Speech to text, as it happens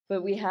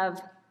but we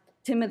have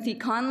Timothy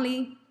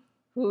Conley,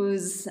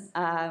 who's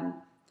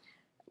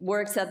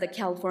works at the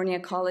California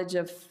College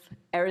of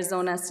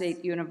Arizona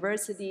State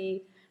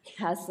University,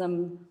 has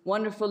some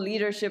wonderful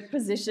leadership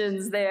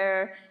positions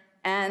there,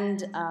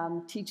 and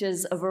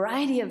teaches a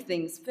variety of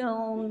things: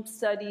 film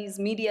studies,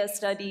 media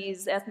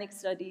studies, ethnic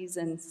studies,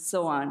 and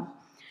so on.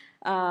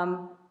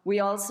 We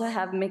also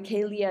have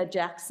Maekaylia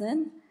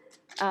Jackson.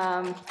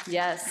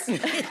 Yes,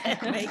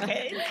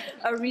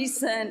 a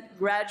recent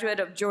graduate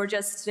of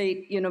Georgia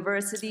State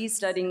University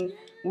studying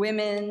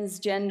women's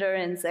gender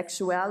and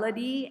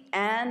sexuality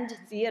and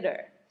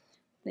theater.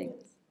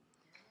 Thanks.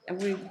 And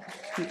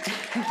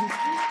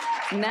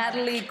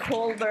Natalie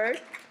Colbert,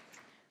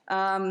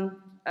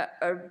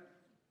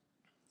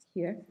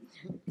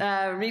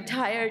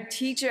 retired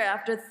teacher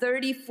after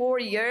 34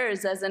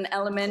 years as an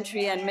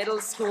elementary and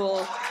middle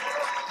school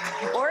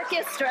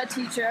orchestra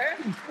teacher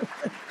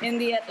in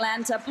the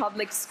Atlanta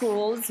public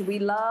schools. We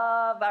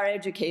love our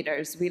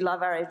educators. We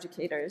love our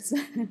educators.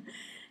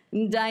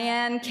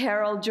 Diane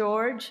Carroll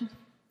George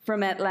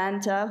from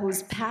Atlanta,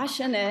 who's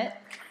passionate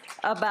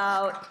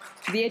about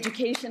the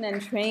education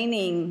and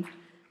training,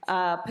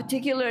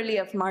 particularly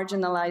of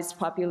marginalized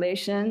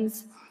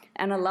populations,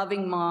 and a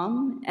loving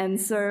mom, and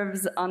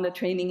serves on the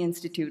Training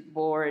Institute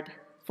board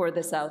for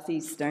the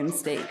Southeastern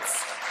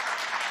states.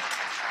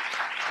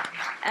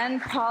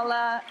 And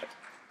Paula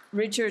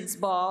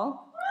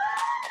Richards-Ball,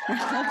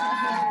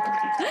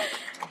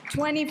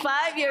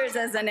 25 years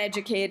as an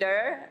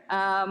educator,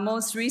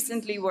 most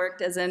recently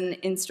worked as an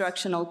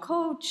instructional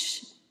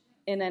coach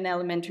in an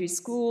elementary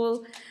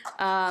school,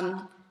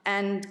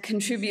 and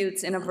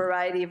contributes in a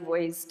variety of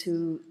ways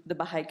to the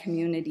Baha'i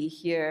community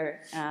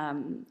here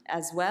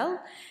as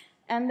well.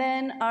 And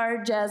then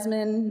our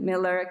Jasmine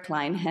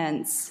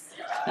Miller-Kleinhenz,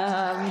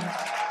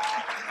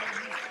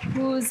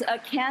 who's a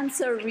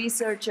cancer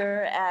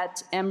researcher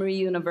at Emory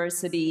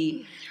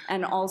University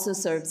and also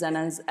serves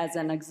as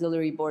an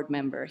auxiliary board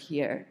member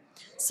here.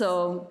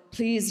 So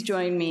please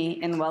join me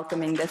in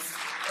welcoming this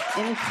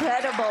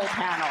incredible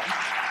panel.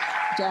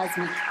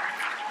 Jasmine.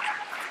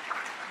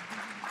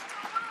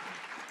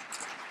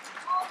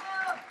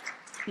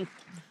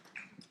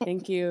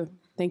 Thank you.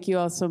 Thank you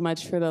all so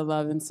much for the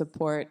love and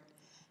support.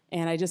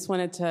 And I just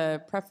wanted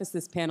to preface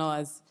this panel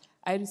as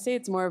I'd say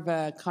it's more of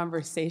a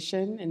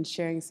conversation and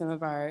sharing some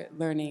of our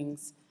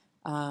learnings,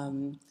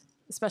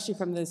 especially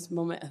from this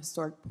moment of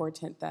historic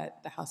portent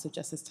that the House of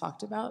Justice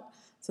talked about.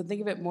 So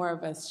think of it more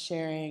of us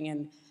sharing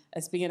and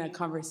us being in a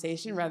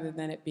conversation rather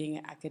than it being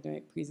an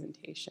academic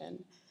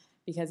presentation.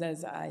 Because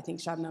as I think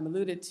Shabnam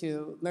alluded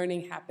to,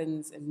 learning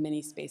happens in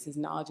many spaces.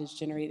 Knowledge is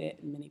generated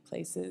in many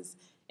places.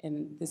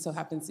 And this so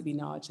happens to be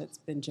knowledge that's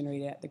been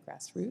generated at the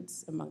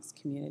grassroots amongst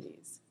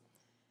communities.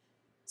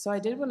 So I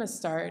did want to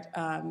start,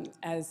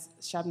 as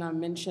Shabnam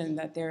mentioned,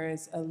 that there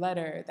is a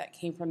letter that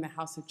came from the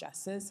House of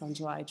Justice on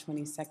July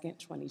 22nd,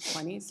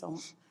 2020, so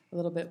a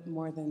little bit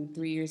more than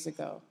 3 years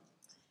ago.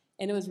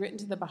 And it was written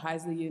to the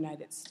Baha'is of the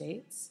United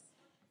States.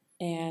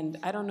 And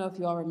I don't know if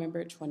you all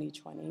remember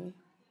 2020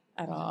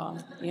 at all.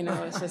 You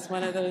know, it's just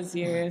one of those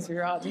years we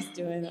were all just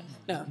doing,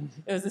 no,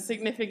 it was a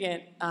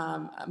significant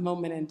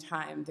moment in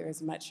time. There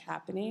was much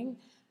happening,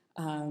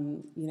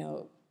 you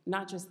know,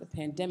 not just the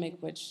pandemic,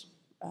 which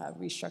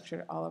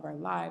restructured all of our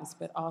lives,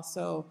 but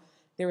also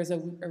there was a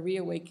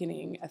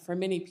reawakening for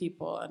many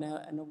people and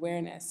an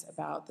awareness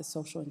about the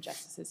social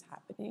injustices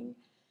happening.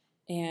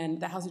 And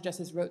the House of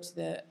Justice wrote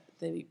to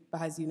the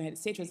Baha'is of the United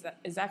States, which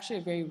is actually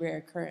a very rare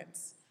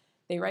occurrence.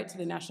 They write to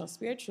the National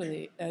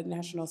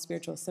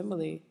Spiritual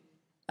Assembly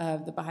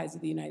of the Baha'is of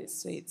the United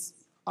States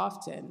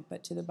often,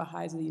 but to the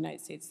Baha'is of the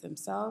United States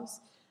themselves,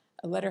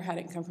 a letter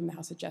hadn't come from the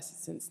House of Justice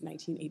since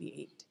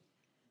 1988.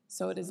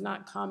 So it is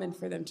not common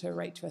for them to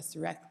write to us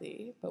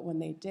directly, but when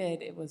they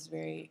did, it was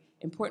very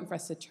important for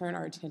us to turn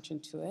our attention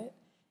to it,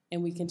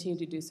 and we continue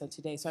to do so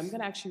today. So I'm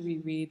going to actually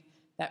reread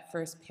that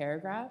first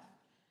paragraph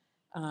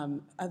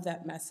of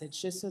that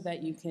message, just so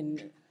that you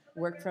can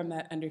work from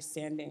that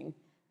understanding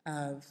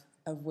of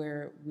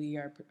where we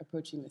are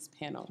approaching this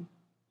panel.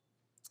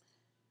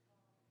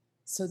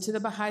 So to the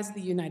Baha'is of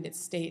the United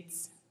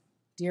States,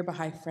 dear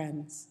Baha'i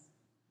friends,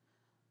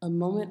 a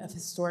moment of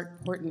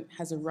historic portent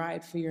has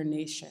arrived for your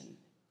nation,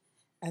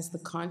 as the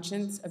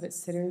conscience of its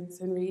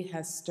citizenry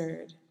has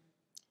stirred,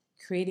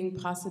 creating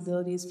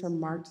possibilities for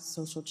marked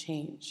social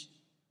change.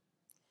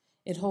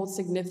 It holds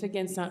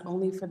significance not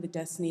only for the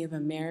destiny of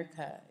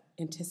America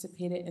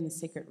anticipated in the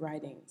sacred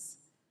writings,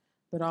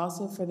 but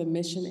also for the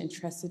mission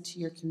entrusted to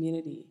your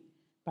community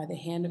by the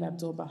hand of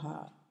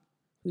Abdu'l-Baha,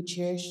 who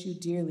cherished you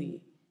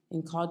dearly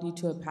and called you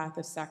to a path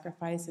of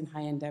sacrifice and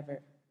high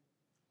endeavor.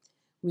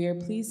 We are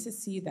pleased to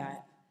see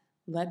that,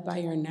 led by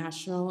your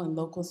national and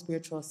local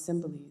spiritual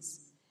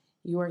assemblies,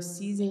 you are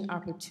seizing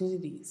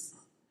opportunities,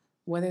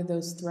 whether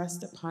those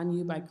thrust upon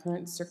you by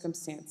current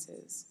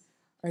circumstances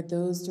or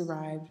those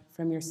derived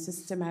from your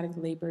systematic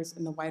labors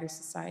in the wider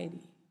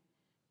society,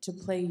 to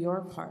play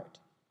your part,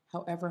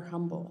 however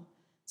humble,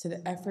 to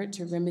the effort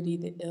to remedy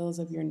the ills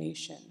of your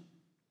nation.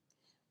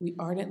 We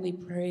ardently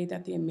pray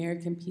that the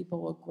American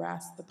people will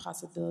grasp the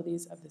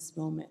possibilities of this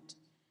moment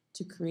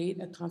to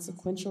create a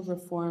consequential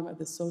reform of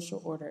the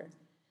social order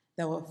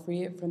that will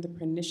free it from the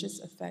pernicious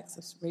effects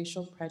of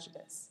racial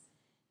prejudice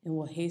and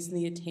will hasten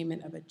the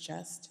attainment of a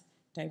just,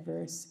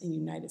 diverse, and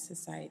united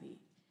society,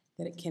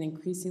 that it can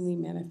increasingly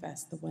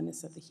manifest the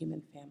oneness of the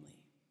human family.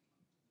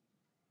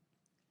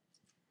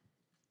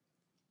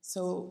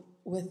 So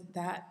with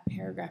that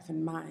paragraph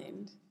in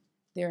mind,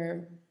 there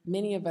are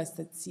many of us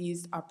that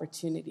seized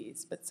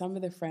opportunities, but some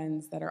of the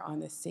friends that are on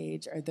this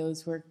stage are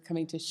those who are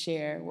coming to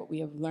share what we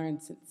have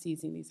learned since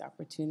seizing these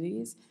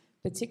opportunities,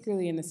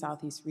 particularly in the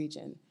Southeast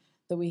region.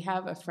 Though we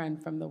have a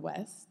friend from the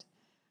West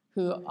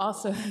who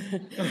also,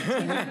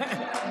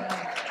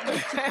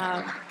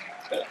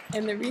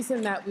 and the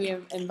reason that we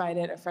have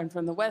invited a friend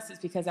from the West is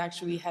because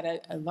actually we had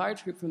a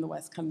large group from the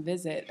West come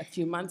visit a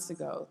few months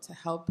ago to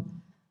help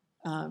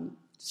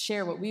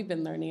share what we've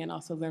been learning and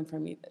also learn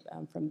from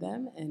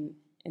them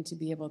and to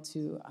be able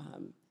to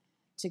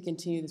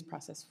continue this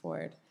process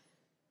forward.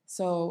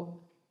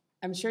 So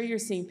I'm sure you're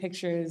seeing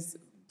pictures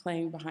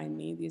playing behind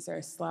me. These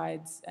are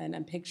slides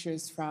and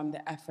pictures from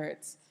the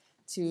efforts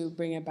to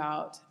bring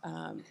about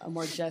a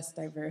more just,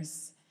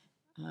 diverse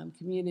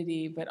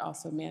community, but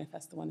also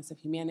manifest the oneness of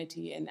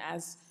humanity. And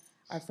as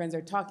our friends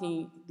are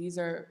talking, these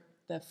are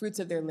the fruits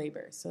of their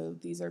labor. So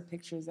these are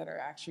pictures that are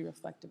actually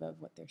reflective of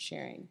what they're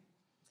sharing.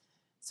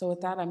 So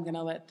with that, I'm going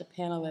to let the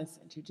panelists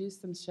introduce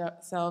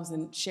themselves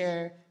and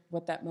share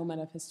what that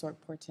moment of historic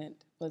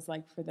portent was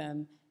like for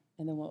them,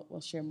 and then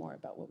we'll share more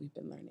about what we've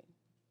been learning.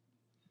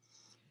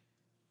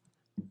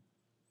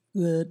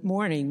 Good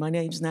morning. My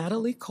name's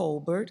Natalie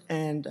Colbert,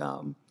 and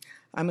I'm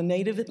a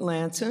native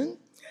Atlantan.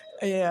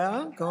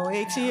 Yeah, go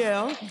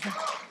ATL.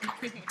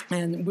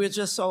 And we're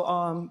just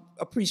so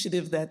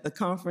appreciative that the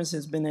conference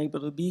has been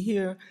able to be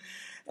here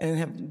and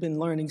have been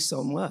learning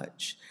so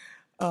much.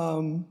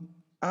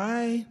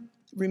 I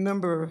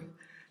remember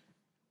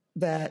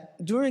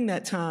that during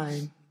that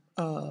time,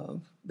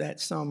 that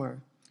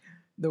summer,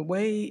 the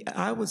way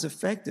I was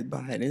affected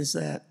by it is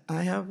that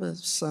I have a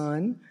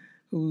son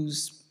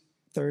who's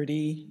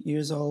 30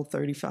 years old,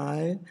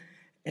 35,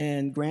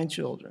 and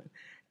grandchildren.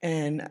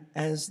 And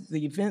as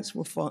the events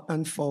were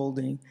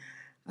unfolding,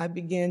 I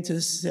began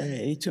to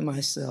say to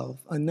myself,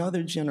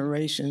 another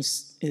generation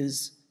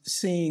is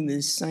seeing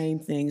these same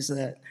things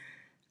that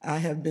I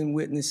have been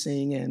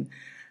witnessing, and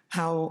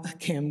how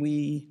can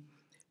we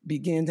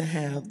begin to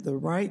have the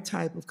right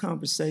type of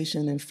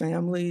conversation in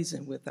families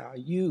and with our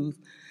youth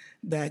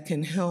that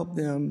can help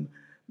them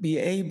be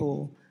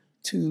able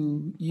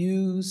to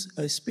use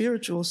a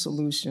spiritual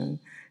solution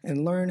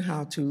and learn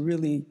how to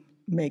really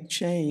make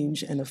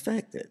change and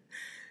affect it.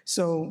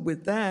 So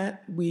with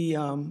that,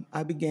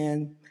 I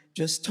began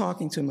just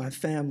talking to my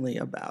family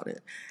about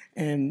it.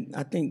 And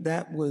I think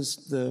that was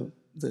the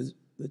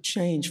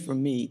change for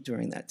me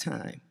during that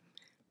time.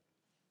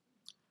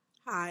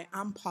 Hi,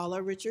 I'm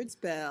Paula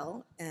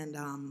Richards-Bell, and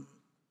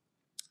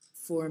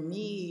for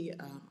me,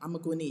 I'm a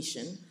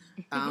Guanetian.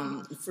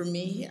 For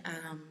me,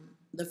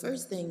 the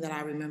first thing that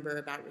I remember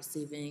about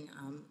receiving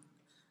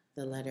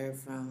the letter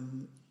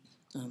from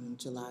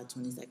July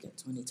 22nd,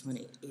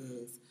 2020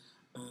 is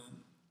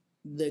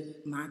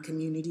my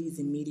community's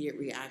immediate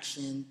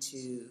reaction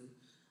to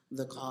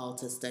the call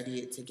to study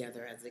it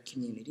together as a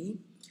community.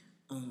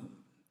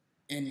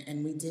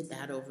 And we did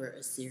that over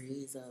a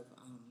series of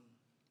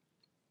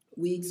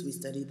weeks. We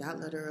studied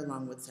that letter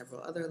along with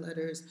several other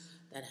letters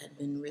that had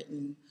been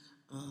written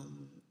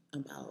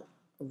about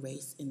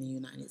race in the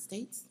United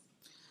States.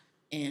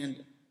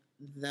 And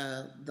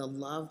the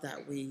love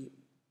that we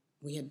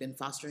had been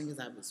fostering,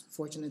 because I was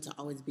fortunate to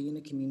always be in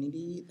a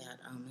community that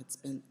had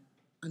spent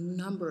a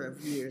number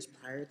of years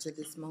prior to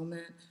this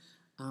moment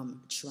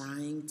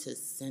trying to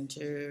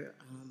center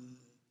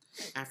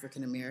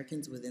African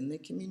Americans within the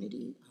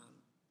community,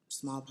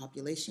 small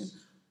population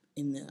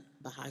in the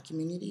Baha'i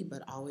community,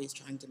 but always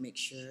trying to make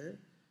sure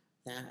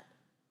that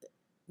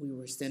we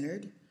were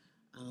centered.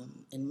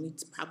 And we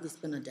probably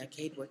spent a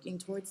decade working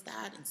towards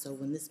that. And so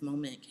when this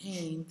moment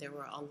came, there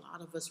were a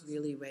lot of us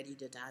really ready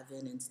to dive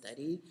in and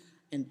study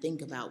and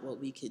think about what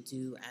we could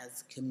do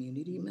as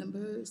community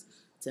members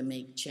to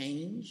make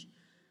change.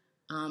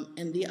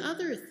 And the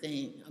other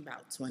thing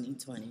about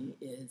 2020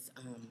 is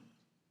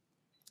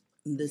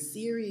the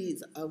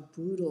series of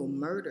brutal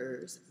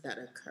murders that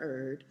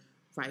occurred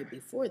right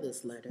before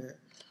this letter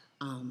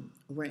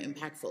were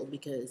impactful,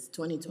 because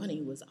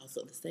 2020 was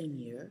also the same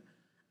year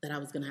that I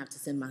was going to have to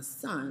send my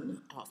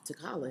son off to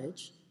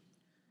college,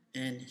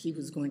 and he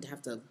was going to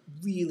have to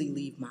really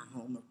leave my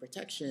home of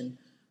protection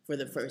for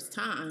the first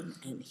time,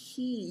 and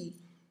he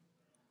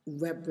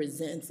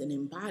represents and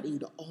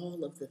embodied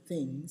all of the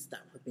things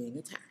that were being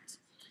attacked.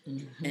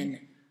 Mm-hmm. And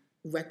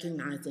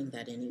recognizing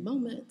that any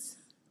moment,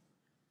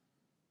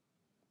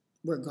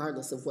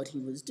 regardless of what he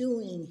was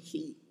doing,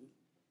 he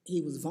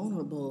was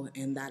vulnerable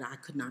and that I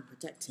could not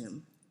protect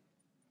him,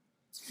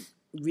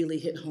 really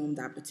hit home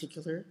that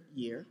particular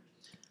year.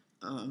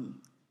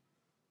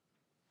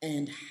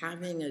 And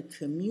having a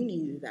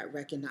community that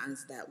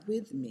recognized that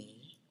with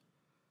me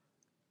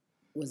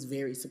was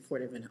very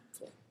supportive and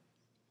helpful.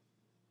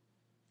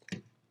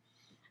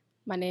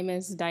 My name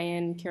is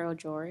Diane Carol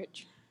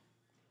George.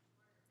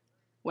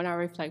 When I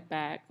reflect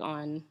back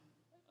on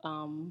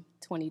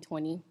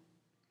 2020,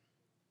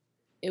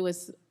 it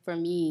was, for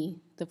me,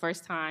 the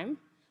first time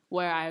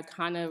where I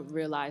kind of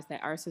realized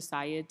that our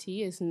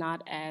society is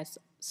not as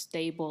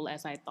stable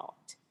as I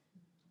thought.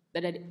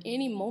 That at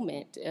any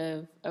moment,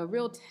 if a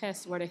real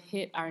test were to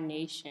hit our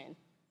nation,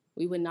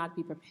 we would not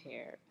be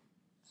prepared.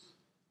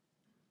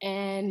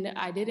 And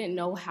I didn't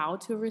know how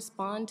to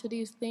respond to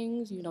these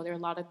things. You know, there are a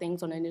lot of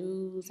things on the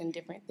news and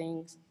different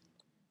things.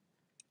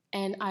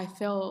 And I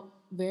felt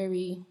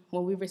when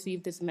we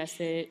received this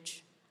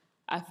message,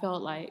 I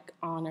felt like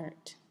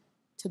honored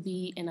to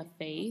be in a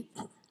faith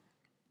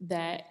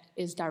that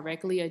is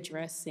directly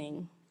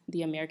addressing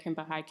the American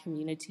Baha'i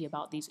community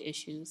about these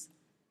issues.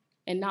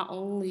 And not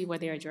only were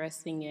they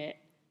addressing it,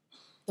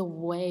 the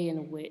way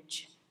in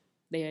which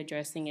they're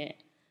addressing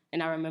it.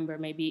 And I remember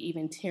maybe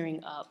even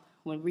tearing up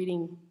when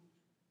reading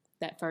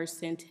that first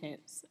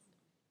sentence,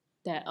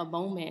 that a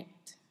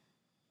moment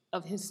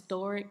of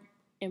historic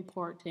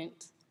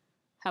importance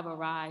have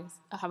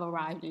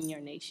arrived in your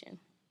nation.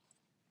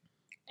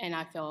 And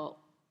I felt,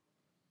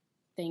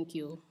 thank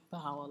you,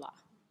 Baha'u'llah.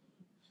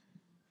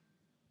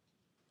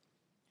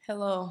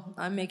 Hello,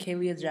 I'm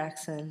Maekaylia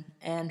Jackson,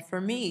 and for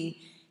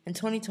me, in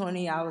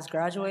 2020, I was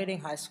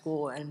graduating high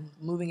school and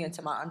moving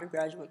into my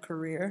undergraduate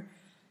career.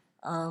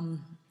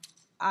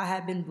 I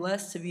had been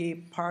blessed to be a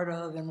part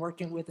of and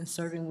working with and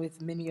serving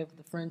with many of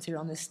the friends here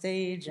on this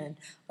stage and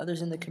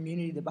others in the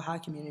community, the Baha'i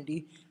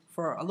community,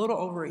 for a little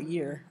over a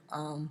year.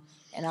 And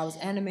I was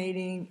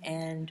animating,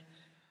 and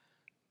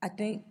I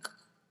think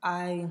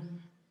in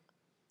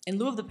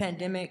lieu of the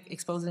pandemic,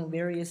 exposing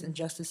various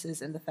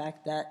injustices and the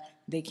fact that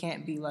they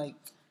can't be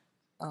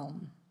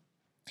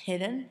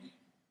hidden,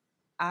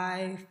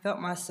 I felt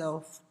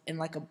myself in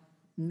like a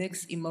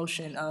mixed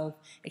emotion of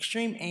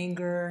extreme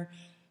anger,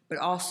 but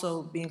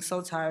also being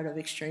so tired of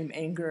extreme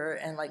anger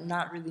and like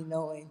not really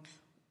knowing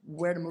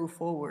where to move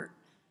forward.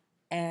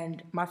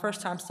 And my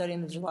first time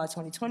studying the July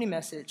 2020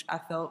 message, I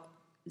felt,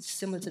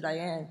 similar to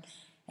Diane,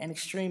 an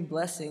extreme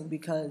blessing,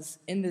 because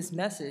in this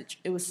message,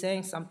 it was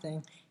saying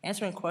something,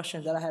 answering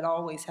questions that I had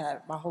always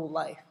had my whole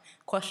life.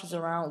 Questions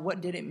around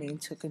what did it mean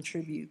to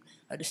contribute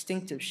a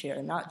distinctive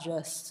share, not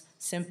just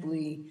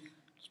simply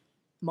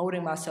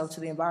molding myself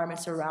to the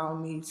environments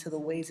around me, to the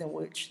ways in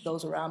which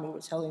those around me were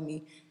telling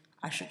me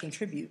I should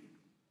contribute.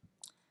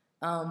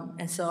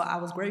 And so I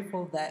was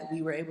grateful that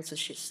we were able to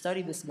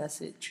study this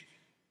message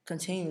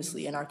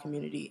continuously in our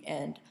community,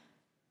 and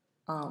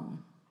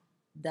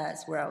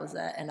that's where I was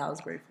at, and I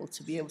was grateful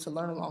to be able to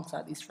learn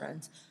alongside these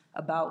friends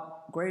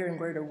about greater and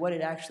greater what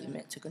it actually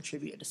meant to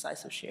contribute a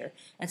decisive share,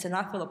 and to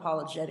not feel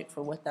apologetic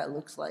for what that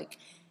looks like,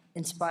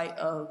 in spite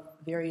of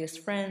various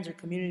friends or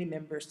community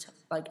members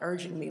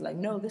urging me,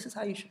 no, this is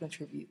how you should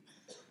contribute.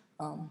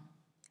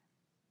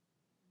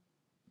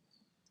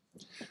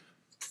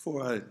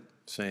 Before I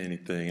say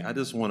anything, I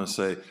just want to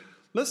say,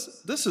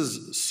 this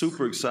is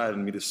super exciting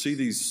to me to see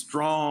these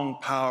strong,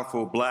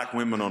 powerful Black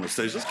women on the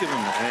stage. Let's give them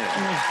a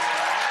hand.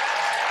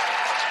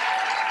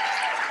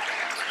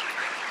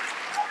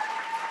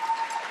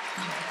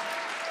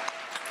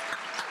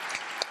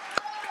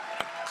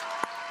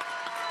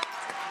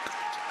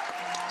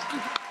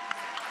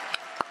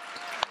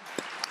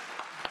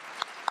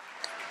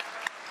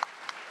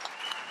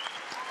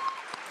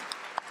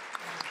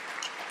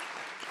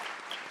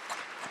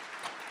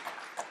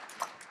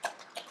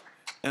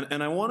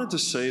 And I wanted to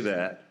say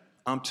that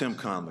I'm Tim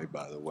Conley,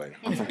 by the way.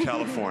 I'm from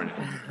California,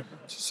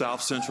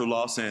 South Central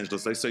Los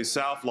Angeles. They say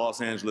South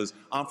Los Angeles.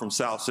 I'm from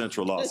South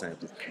Central Los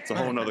Angeles. It's a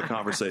whole nother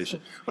conversation.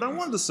 But I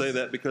wanted to say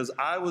that because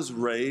I was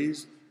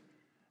raised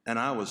and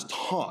I was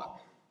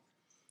taught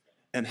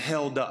and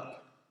held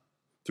up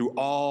through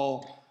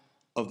all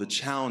of the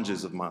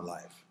challenges of my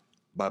life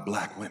by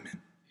Black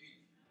women.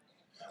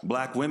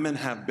 Black women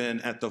have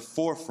been at the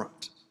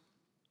forefront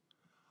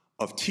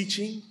of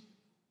teaching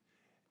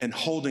and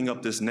holding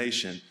up this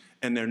nation,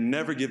 and they're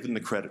never given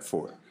the credit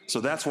for it. So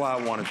that's why I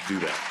wanted to do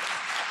that.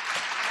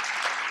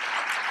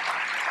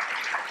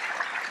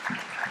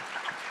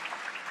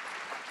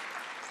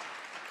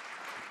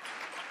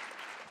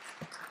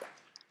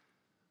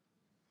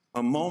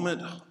 A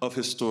moment of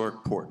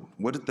historic Portent.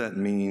 What did that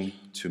mean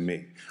to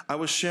me? I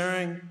was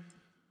sharing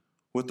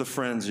with the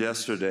friends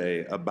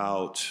yesterday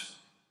about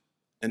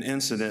an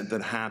incident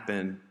that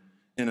happened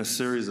in a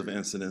series of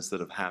incidents that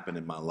have happened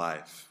in my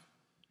life.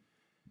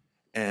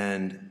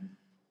 And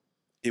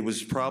it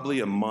was probably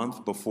a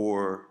month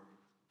before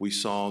we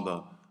saw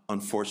the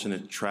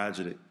unfortunate,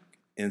 tragic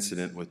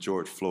incident with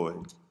George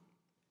Floyd.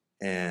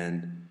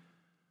 And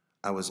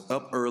I was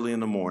up early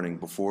in the morning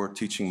before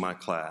teaching my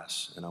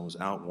class, and I was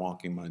out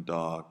walking my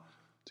dog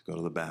to go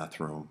to the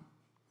bathroom.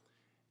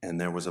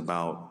 And there was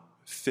about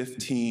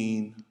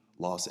 15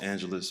 Los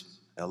Angeles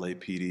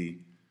LAPD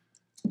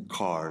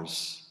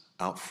cars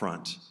out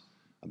front,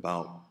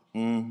 about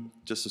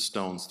just a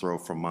stone's throw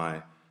from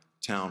my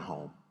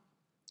townhome.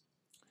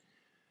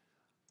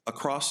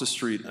 Across the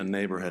street, a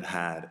neighbor had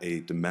had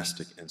a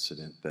domestic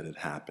incident that had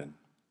happened.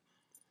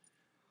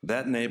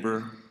 That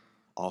neighbor,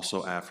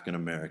 also African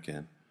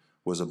American,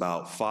 was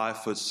about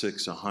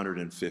 5'6",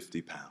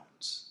 150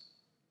 pounds.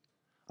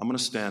 I'm gonna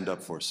stand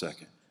up for a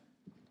second.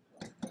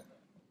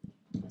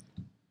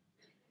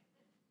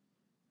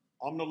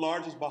 I'm the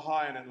largest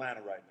Bahá'í in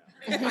Atlanta right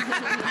now.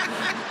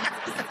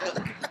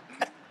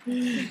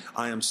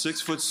 I am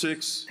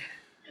 6'6",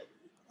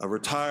 a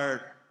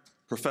retired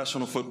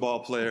professional football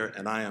player,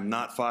 and I am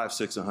not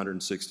 5'6",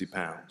 160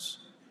 pounds.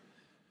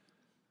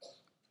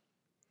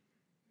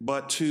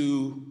 But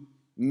to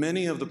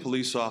many of the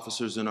police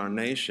officers in our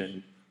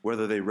nation,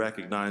 whether they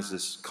recognize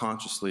this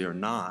consciously or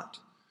not,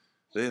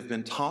 they have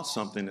been taught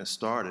something that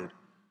started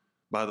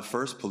by the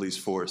first police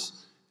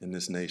force in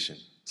this nation,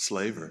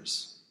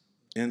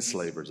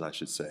 enslavers, I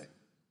should say.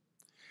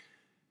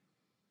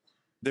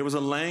 There was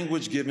a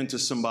language given to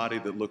somebody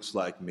that looks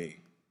like me,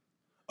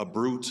 a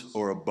brute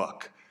or a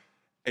buck,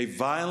 a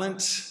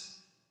violent,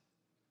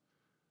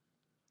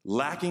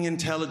 lacking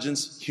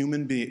intelligence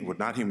human being, well,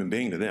 not human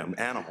being to them,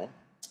 animal,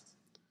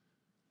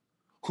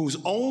 whose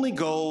only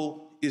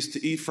goal is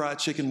to eat fried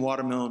chicken,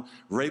 watermelon,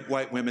 rape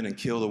white women, and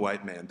kill the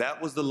white man.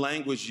 That was the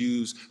language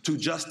used to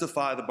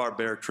justify the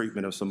barbaric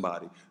treatment of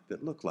somebody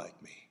that looked like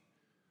me.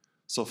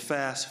 So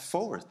fast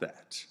forward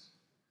that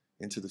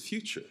into the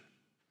future.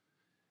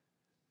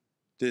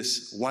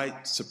 This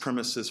white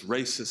supremacist,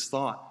 racist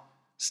thought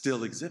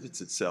still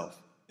exhibits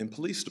itself in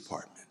police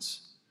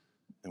departments.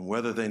 And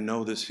whether they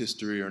know this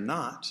history or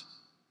not,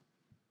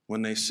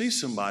 when they see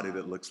somebody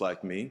that looks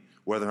like me,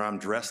 whether I'm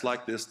dressed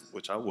like this,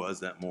 which I was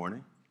that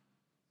morning,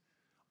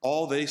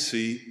 all they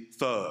see,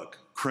 thug,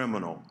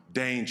 criminal,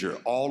 danger,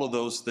 all of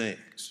those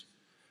things.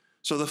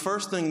 So the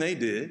first thing they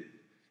did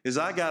is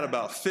I got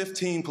about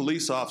 15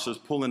 police officers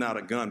pulling out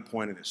a gun,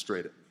 pointing it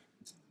straight at me.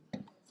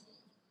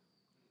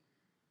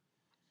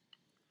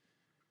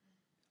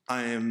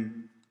 I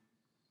am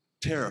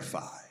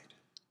terrified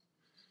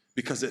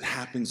because it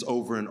happens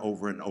over and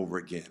over and over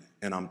again,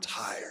 and I'm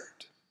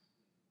tired.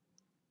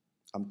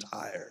 I'm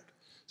tired.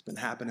 It's been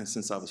happening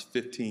since I was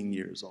 15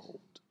 years old.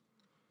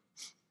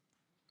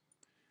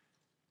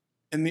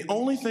 And the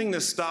only thing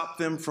that stopped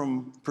them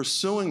from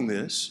pursuing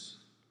this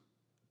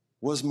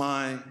was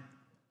my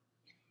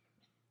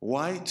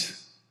white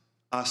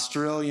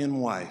Australian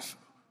wife,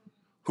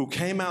 who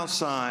came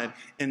outside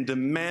and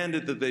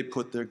demanded that they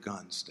put their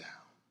guns down.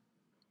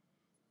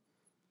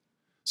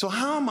 So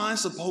how am I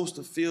supposed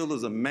to feel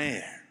as a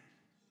man,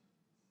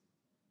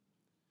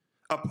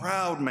 a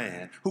proud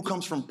man who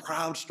comes from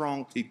proud,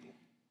 strong people,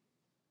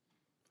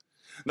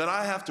 that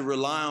I have to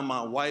rely on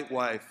my white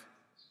wife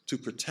to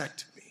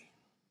protect me?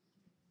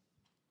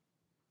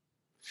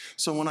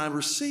 So when I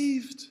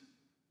received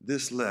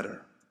this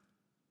letter,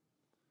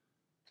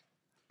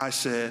 I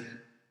said,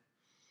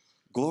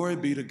 glory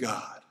be to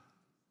God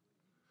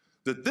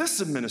that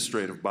this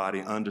administrative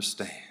body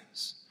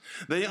understands.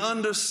 They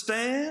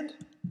understand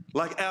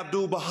like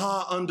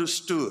Abdu'l-Baha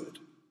understood.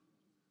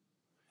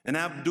 And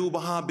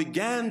Abdu'l-Baha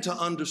began to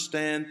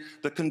understand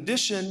the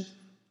condition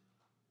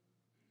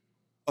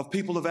of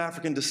people of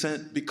African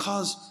descent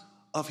because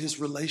of his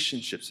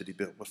relationships that he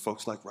built with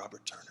folks like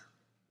Robert Turner,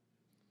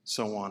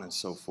 so on and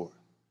so forth.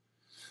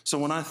 So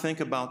when I think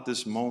about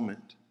this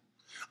moment,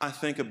 I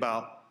think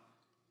about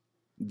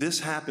this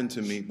happened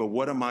to me, but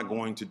what am I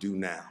going to do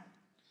now?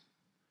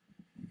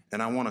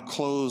 And I want to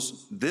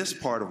close this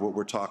part of what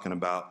we're talking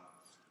about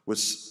with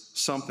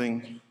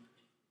something,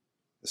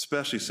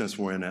 especially since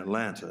we're in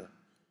Atlanta,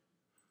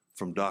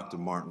 from Dr.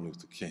 Martin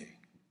Luther King.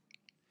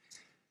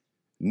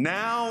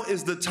 Now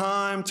is the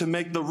time to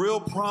make the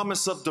real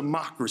promise of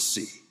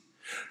democracy.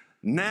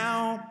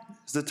 Now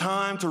is the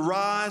time to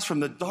rise from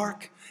the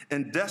dark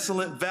and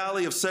desolate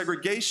valley of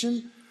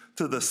segregation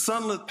to the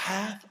sunlit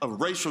path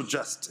of racial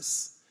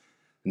justice.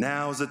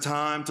 Now is the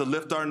time to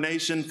lift our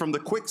nation from the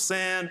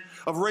quicksand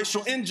of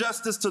racial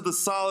injustice to the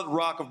solid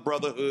rock of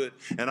brotherhood.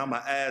 And I'm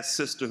gonna add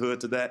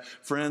sisterhood to that.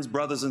 Friends,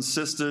 brothers, and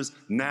sisters,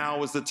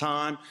 now is the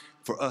time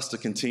for us to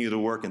continue to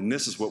work, and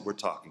this is what we're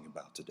talking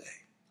about today.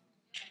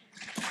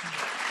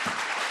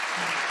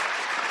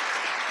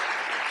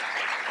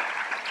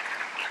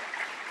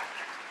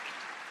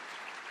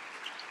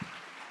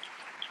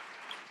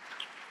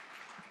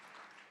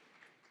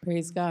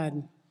 Praise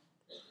God.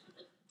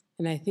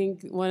 And I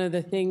think one of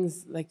the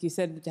things, like you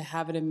said, to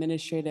have an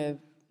administrative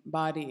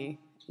body,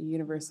 a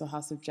universal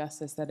house of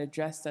justice that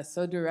addressed us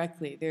so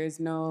directly, there is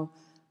no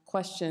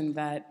question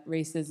that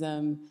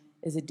racism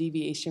is a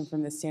deviation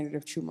from the standard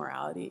of true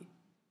morality.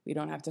 We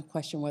don't have to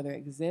question whether it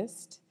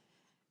exists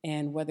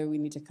and whether we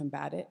need to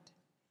combat it.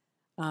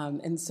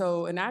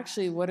 And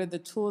actually, what are the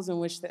tools in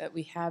which that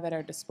we have at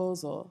our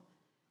disposal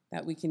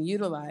that we can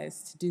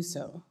utilize to do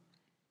so?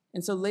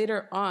 And so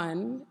later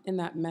on in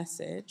that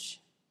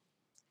message,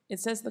 it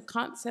says the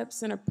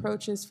concepts and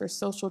approaches for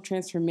social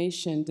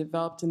transformation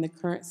developed in the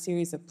current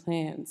series of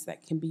plans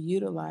that can be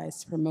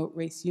utilized to promote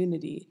race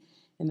unity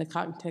in the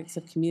context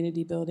of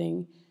community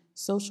building,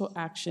 social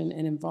action,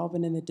 and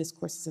involvement in the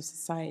discourses of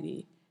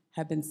society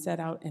have been set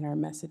out in our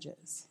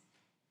messages.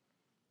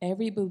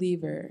 every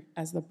believer,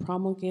 as the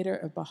promulgator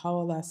of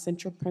Baha'u'llah's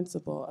central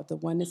principle of the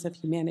oneness of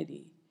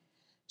humanity,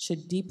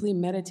 should deeply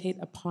meditate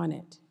upon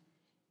it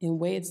and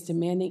weigh its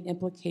demanding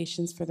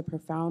implications for the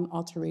profound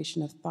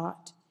alteration of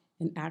thought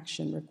and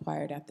action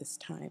required at this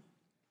time.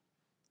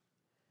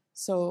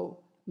 So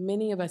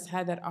many of us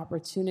had that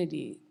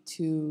opportunity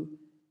to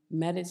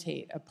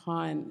meditate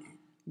upon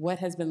what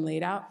has been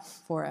laid out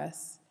for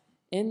us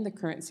in the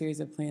current series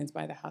of plans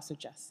by the House of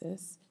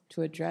Justice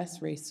to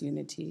address race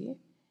unity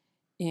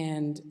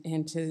and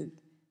to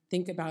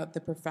think about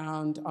the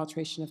profound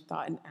alteration of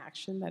thought and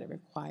action that it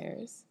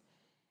requires.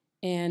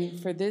 And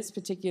for this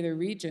particular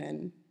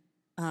region,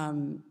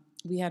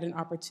 we had an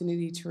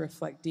opportunity to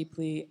reflect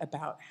deeply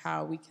about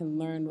how we can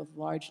learn with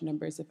large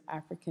numbers of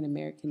African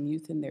American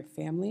youth and their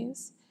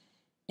families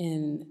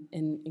in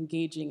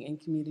engaging in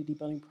community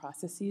building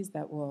processes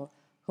that will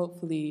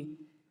hopefully,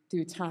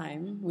 through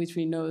time, which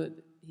we know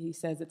he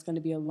says it's going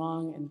to be a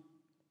long and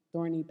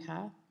thorny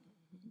path,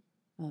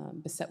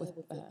 beset with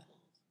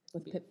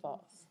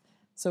pitfalls.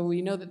 So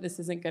we know that this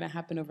isn't going to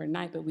happen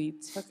overnight, but we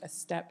took a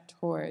step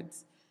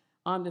towards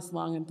on this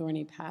long and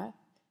thorny path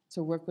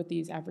to work with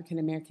these African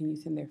American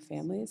youth and their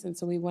families. And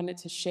so we wanted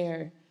to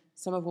share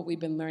some of what we've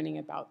been learning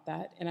about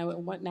that. And I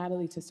want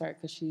Natalie to start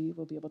because she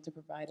will be able to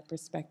provide a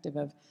perspective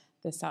of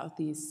the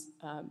Southeast,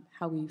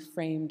 how we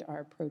framed our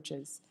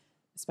approaches,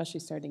 especially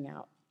starting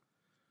out.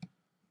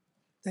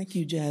 Thank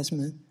you,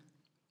 Jasmine.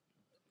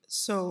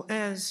 So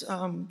as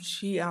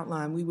she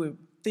outlined, we were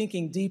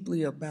thinking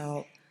deeply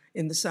about,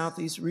 in the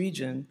Southeast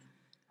region,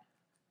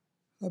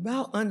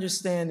 about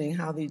understanding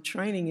how the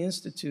Training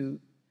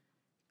Institute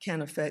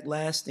can affect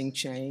lasting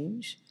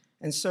change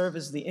and serve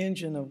as the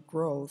engine of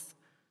growth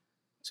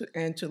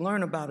and to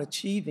learn about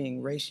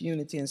achieving race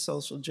unity and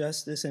social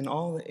justice in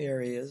all the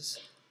areas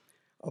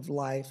of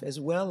life, as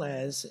well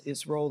as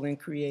its role in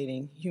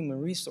creating human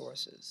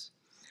resources.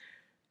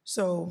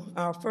 So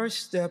our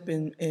first step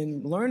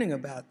in learning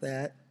about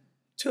that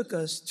took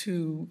us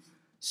to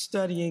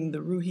studying the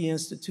Ruhi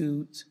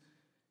Institute's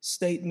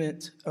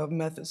Statement of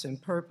Methods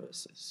and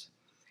Purposes.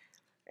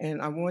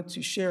 And I want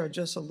to share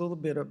just a little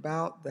bit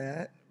about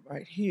that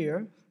right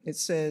here. It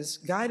says,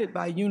 guided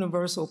by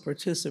universal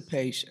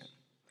participation,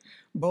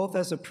 both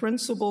as a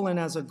principle and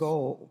as a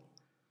goal,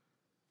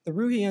 the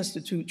Ruhi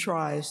Institute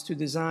tries to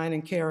design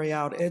and carry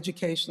out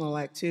educational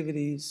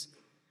activities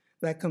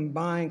that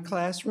combine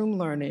classroom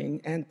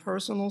learning and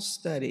personal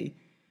study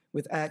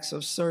with acts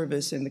of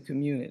service in the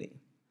community.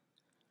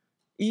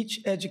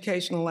 Each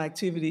educational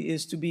activity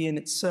is to be in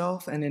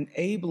itself an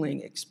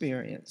enabling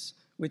experience,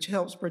 which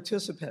helps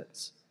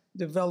participants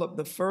develop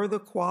the further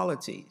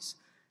qualities,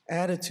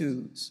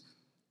 attitudes,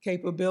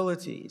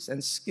 capabilities,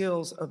 and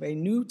skills of a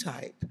new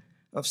type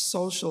of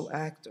social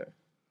actor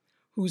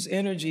whose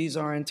energies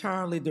are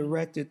entirely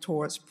directed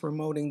towards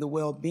promoting the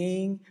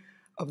well-being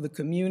of the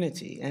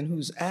community and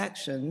whose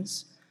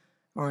actions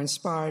are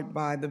inspired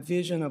by the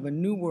vision of a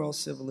new world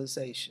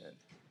civilization,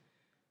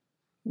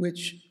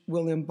 which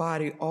will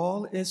embody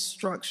all its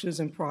structures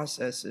and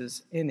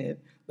processes in it,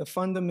 the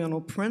fundamental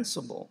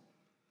principle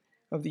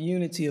of the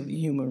unity of the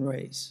human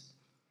race.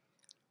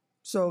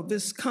 So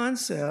this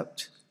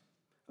concept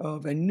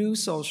of a new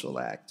social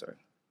actor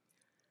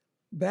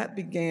that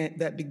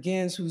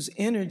begins whose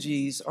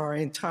energies are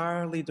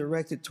entirely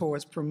directed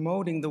towards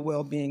promoting the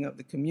well-being of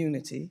the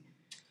community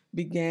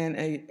began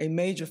a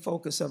major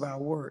focus of our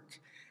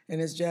work.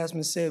 And as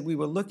Jasmine said, we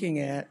were looking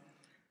at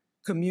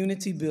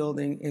community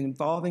building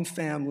involving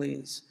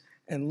families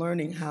and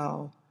learning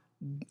how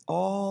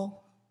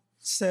all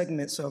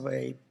segments of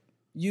a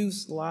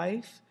youth's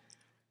life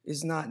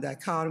is not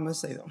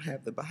dichotomous. They don't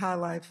have the Baha'i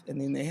life and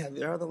then they have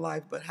their other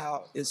life, but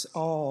how it's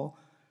all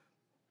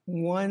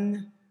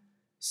one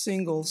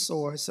single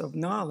source of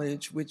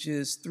knowledge, which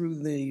is through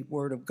the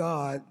Word of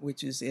God,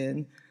 which is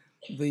in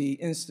the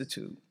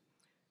Institute.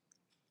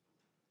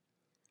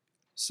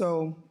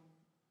 So,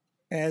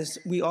 as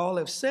we all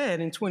have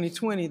said, in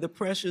 2020, the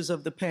pressures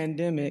of the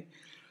pandemic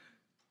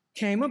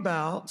came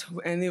about,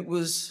 and it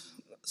was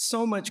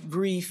so much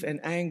grief and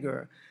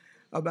anger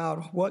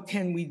about what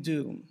can we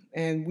do.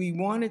 And we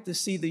wanted to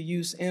see the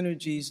youth's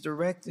energies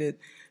directed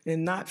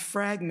in not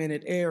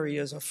fragmented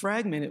areas or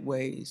fragmented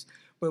ways,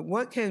 but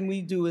what can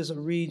we do as a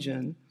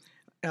region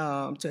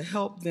to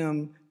help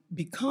them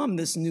become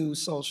this new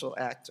social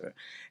actor,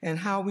 and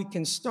how we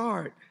can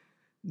start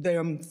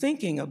them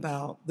thinking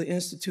about the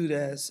Institute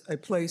as a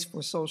place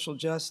for social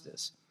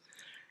justice.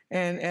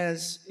 And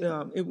as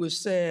it was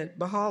said,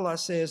 Baha'u'llah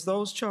says,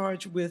 those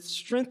charged with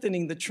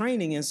strengthening the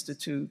Training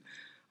Institute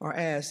are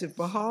asked, if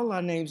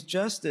Baha'u'llah names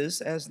justice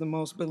as the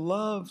most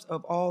beloved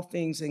of all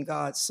things in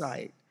God's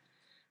sight,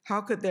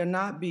 how could there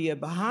not be a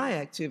Baha'i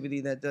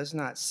activity that does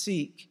not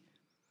seek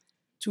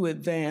to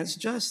advance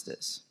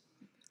justice?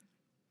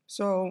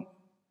 So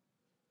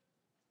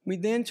we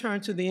then turn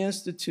to the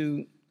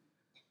Institute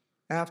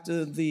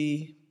after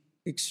the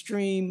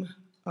extreme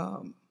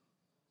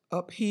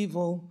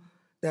upheaval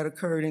that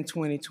occurred in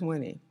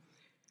 2020.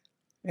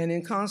 And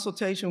in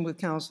consultation with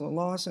Counselor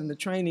Lawson, the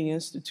Training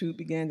Institute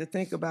began to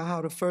think about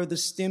how to further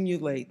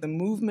stimulate the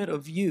movement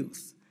of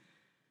youth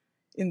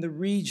in the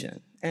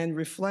region. And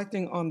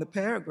reflecting on the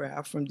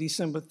paragraph from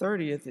December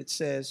 30th, it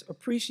says,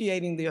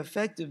 appreciating the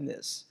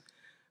effectiveness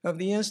of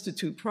the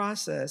Institute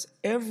process,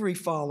 every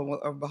follower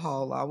of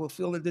Baha'u'llah will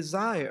feel a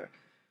desire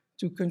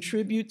to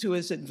contribute to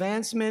its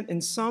advancement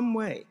in some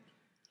way,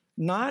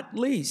 not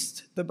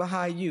least the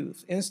Baha'i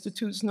youth.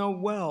 Institutes know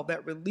well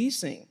that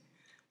releasing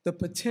the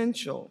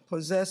potential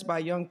possessed by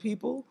young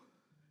people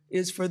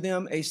is for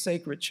them a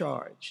sacred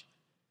charge.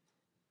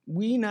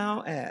 We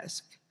now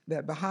ask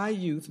that Baha'i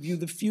youth view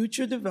the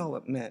future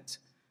development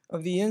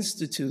of the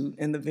Institute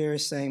in the very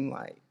same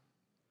light.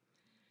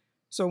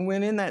 So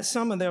when in that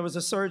summer there was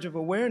a surge of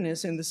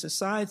awareness in the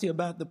society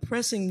about the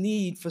pressing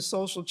need for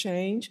social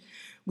change,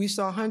 we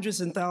saw hundreds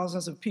and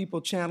thousands of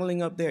people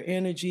channeling up their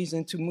energies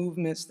into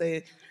movements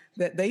that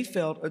they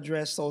felt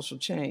addressed social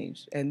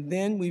change. And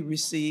then we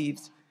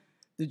received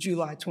the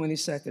July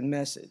 22nd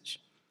message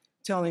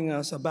telling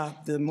us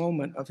about the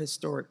moment of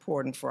historic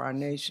portent for our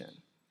nation.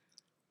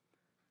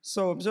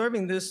 So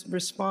observing this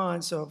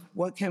response of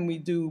what can we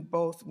do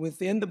both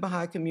within the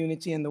Baha'i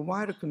community and the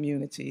wider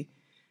community,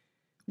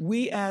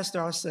 we asked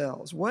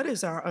ourselves, what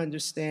is our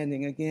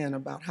understanding, again,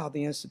 about how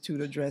the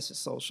Institute addresses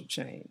social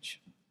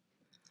change?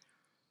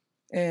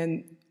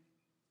 And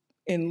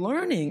in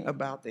learning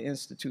about the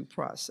Institute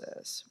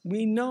process,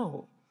 we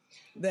know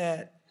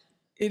that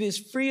it is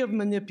free of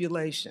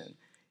manipulation.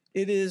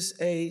 It is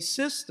a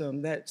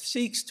system that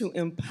seeks to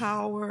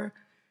empower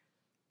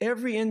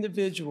every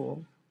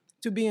individual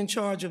to be in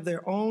charge of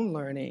their own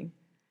learning,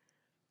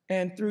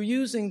 and through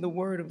using the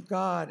Word of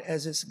God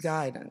as its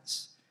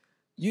guidance,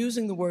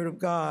 using the Word of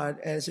God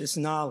as its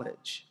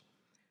knowledge.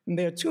 And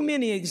there are too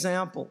many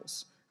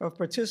examples of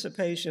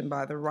participation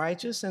by the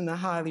righteous and the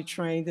highly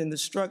trained in the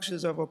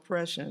structures of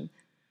oppression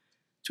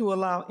to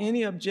allow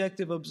any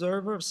objective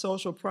observer of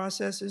social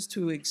processes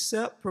to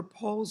accept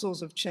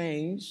proposals of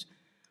change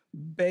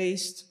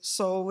based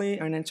solely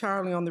and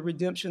entirely on the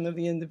redemption of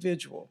the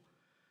individual,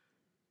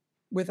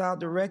 without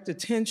direct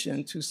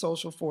attention to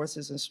social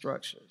forces and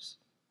structures.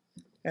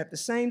 At the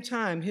same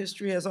time,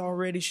 history has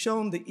already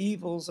shown the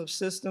evils of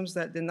systems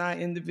that deny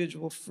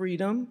individual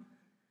freedom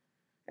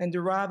and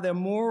derive their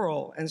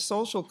moral and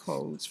social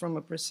codes from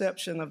a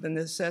perception of the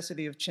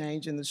necessity of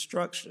change in the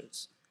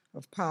structures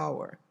of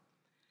power.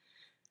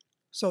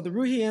 So the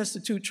Ruhi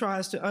Institute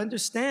tries to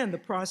understand the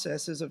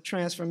processes of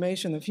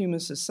transformation of human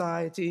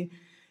society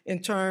in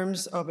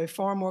terms of a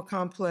far more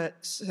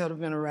complex set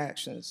of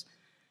interactions.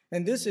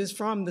 And this is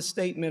from the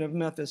Statement of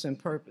Methods and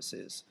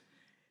Purposes.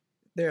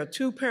 There are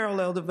two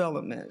parallel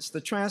developments,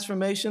 the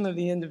transformation of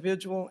the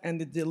individual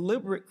and the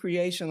deliberate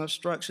creation of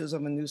structures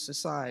of a new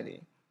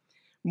society.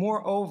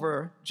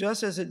 Moreover,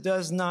 just as it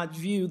does not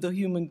view the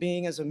human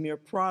being as a mere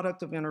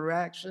product of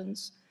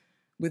interactions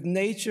with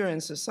nature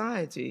and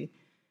society,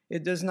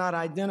 it does not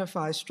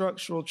identify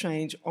structural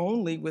change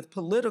only with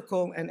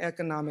political and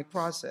economic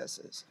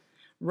processes.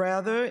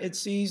 Rather, it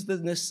sees the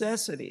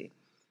necessity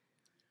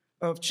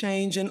of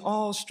change in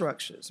all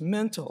structures,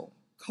 mental,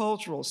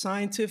 cultural,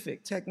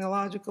 scientific,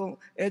 technological,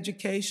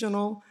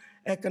 educational,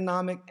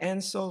 economic,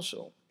 and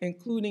social,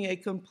 including a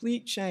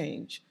complete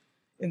change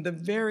in the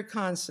very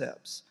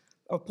concepts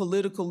of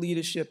political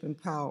leadership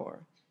and power.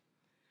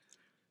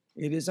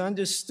 It is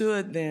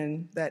understood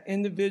then that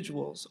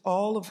individuals,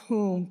 all of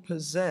whom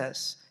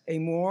possess a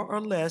more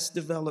or less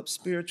developed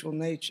spiritual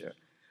nature,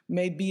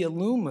 may be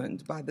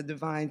illumined by the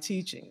divine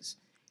teachings,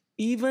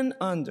 even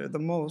under the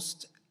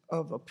most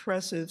of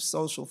oppressive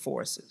social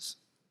forces.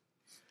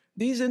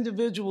 These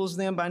individuals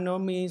then, by no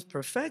means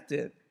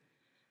perfected,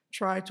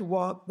 try to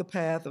walk the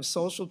path of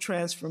social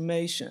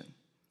transformation,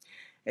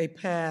 a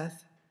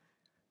path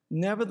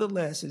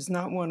nevertheless is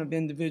not one of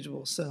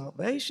individual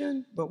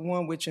salvation, but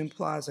one which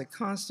implies a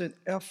constant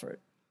effort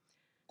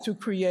to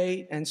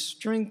create and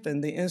strengthen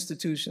the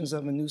institutions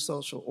of a new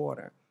social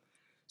order.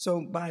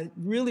 So by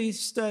really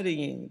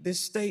studying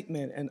this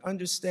statement and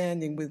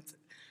understanding with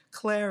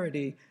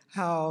clarity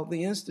how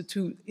the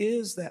Institute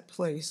is that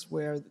place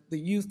where the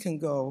youth can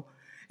go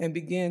and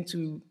begin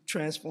to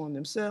transform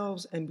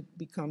themselves and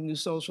become new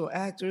social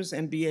actors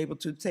and be able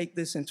to take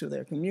this into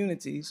their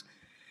communities,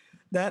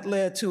 that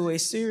led to a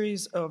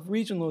series of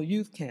regional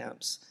youth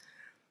camps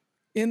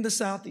in the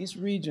Southeast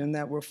region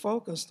that were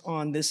focused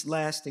on this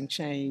lasting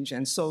change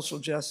and social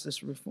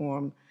justice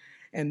reform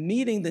and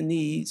meeting the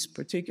needs,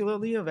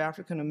 particularly of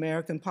African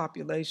American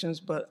populations,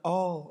 but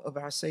all of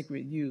our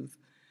sacred youth,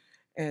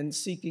 and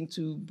seeking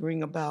to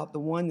bring about the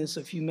oneness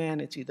of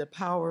humanity, the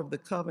power of the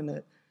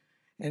covenant,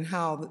 and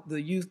how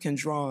the youth can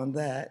draw on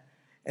that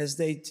as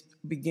they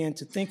begin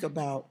to think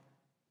about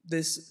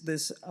this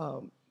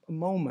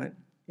moment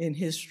in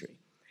history.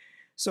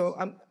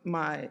 So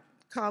my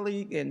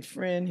colleague and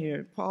friend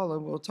here, Paula,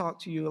 will talk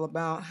to you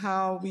about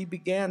how we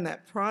began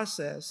that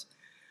process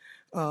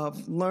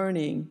of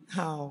learning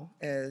how,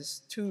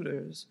 as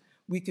tutors,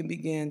 we can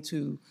begin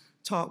to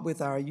talk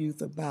with our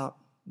youth about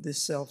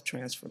this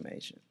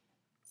self-transformation.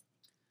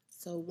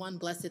 So one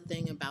blessed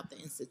thing about the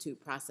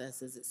Institute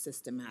process is it's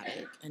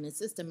systematic, and it's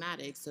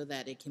systematic so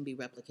that it can be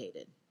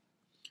replicated.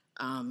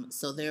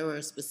 So there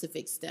were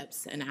specific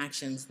steps and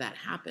actions that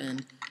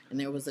happened, and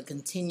there was a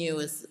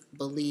continuous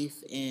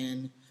belief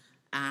in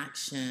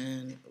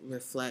action,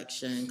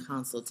 reflection,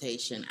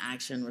 consultation,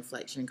 action,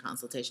 reflection,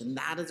 consultation.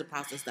 That is a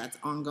process that's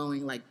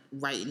ongoing, like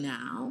right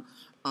now,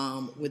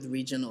 with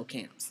regional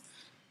camps.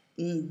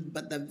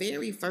 But the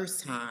very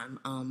first time,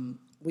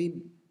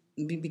 we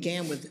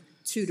began with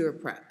tutor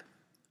prep,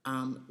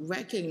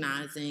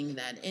 recognizing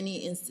that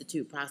any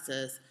institute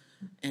process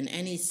and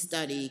any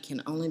study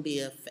can only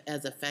be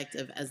as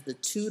effective as the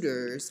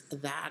tutors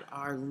that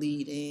are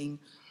leading,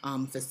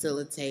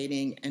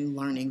 facilitating, and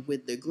learning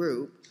with the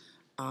group.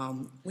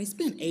 We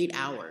spent 8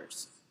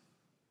 hours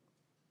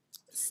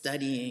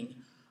studying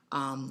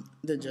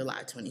the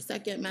July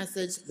 22nd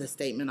message, the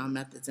statement on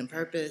methods and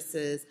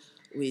purposes.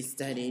 We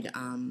studied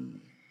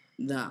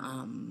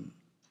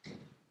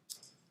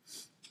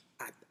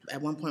at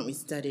one point I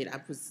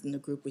was in the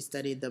group, we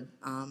studied the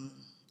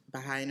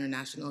Bahá'í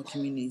International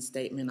Community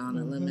Statement on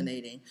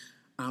eliminating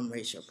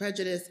racial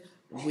prejudice.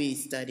 We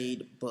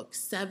studied book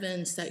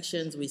 7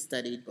 sections. We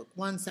studied book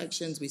 1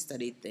 sections. We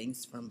studied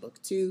things from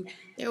book 2.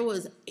 There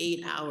was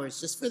 8 hours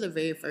just for the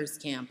very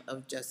first camp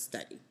of just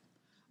study.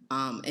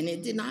 And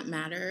it did not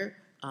matter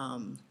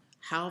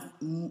how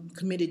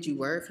committed you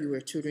were, if you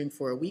were tutoring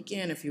for a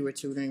weekend, if you were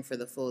tutoring for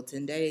the full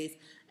 10 days.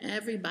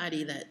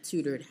 Everybody that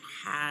tutored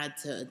had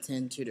to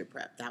attend tutor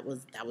prep. That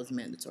was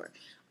mandatory.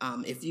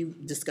 If you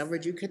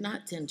discovered you could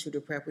not attend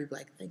tutor prep, we'd be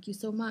like, thank you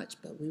so much,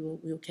 but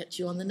we'll catch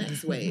you on the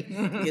next wave,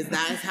 because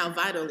that is how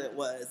vital it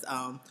was.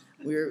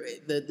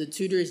 The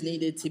tutors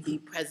needed to be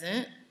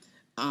present,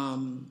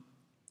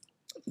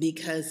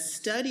 because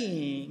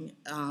studying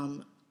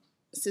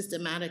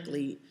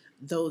systematically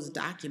those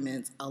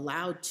documents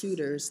allowed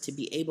tutors to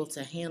be able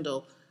to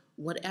handle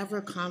whatever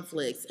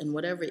conflicts and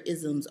whatever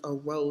isms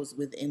arose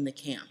within the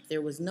camp.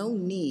 There was no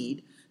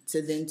need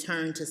to then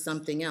turn to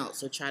something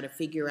else or try to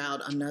figure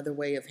out another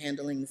way of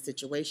handling the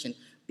situation,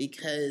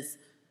 because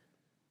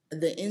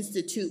the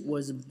Institute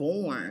was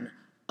born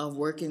of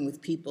working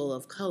with people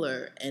of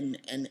color and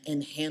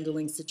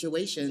handling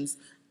situations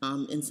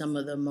in some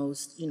of the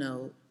most,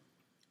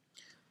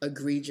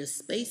 egregious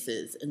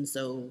spaces. And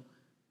so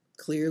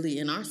clearly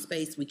in our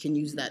space, we can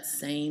use that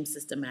same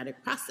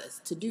systematic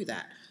process to do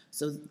that.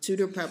 So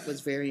tutor prep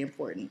was very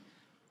important.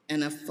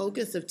 And a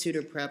focus of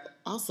tutor prep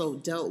also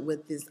dealt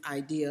with this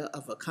idea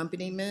of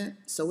accompaniment.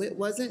 So it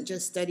wasn't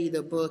just study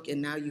the book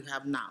and now you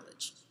have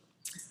knowledge.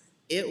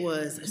 It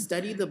was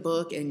study the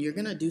book and you're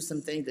gonna do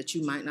some things that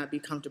you might not be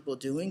comfortable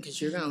doing,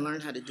 because you're gonna learn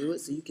how to do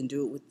it so you can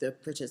do it with the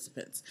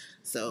participants.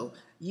 So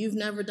you've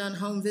never done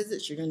home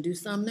visits, you're gonna do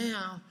some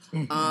now.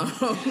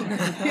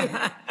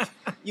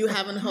 You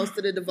haven't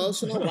hosted a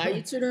devotional. Why are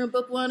you tutoring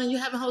book 1 and you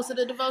haven't hosted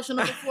a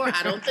devotional before?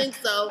 I don't think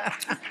so.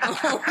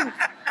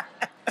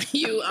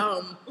 You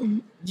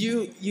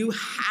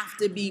have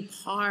to be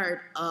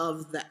part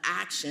of the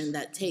action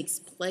that takes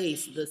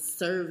place, the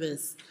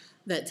service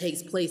that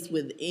takes place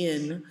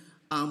within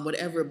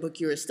whatever book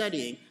you're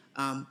studying.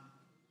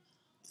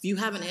 If you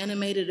haven't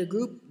animated a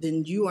group,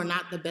 then you are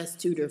not the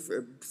best tutor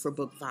for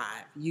book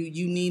 5.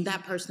 You need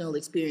that personal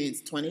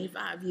experience.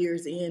 25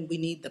 years in, we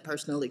need the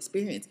personal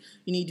experience.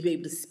 You need to be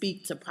able to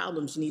speak to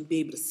problems. You need to be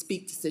able to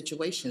speak to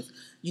situations.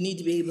 You need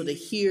to be able to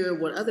hear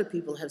what other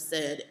people have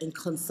said and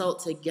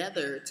consult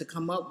together to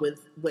come up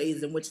with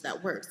ways in which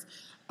that works.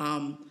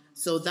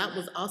 So that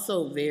was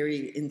also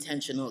very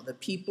intentional. The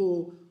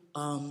people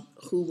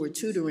who were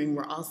tutoring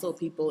were also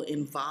people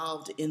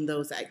involved in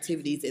those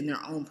activities in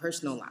their own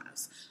personal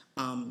lives.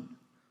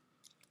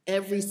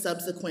 Every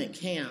subsequent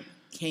camp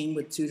came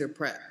with tutor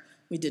prep.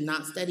 We did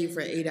not study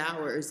for 8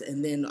 hours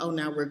and then,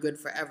 now we're good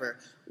forever.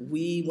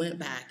 We went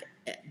back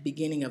at the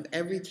beginning of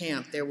every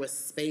camp. There was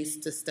space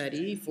to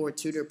study for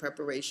tutor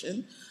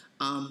preparation.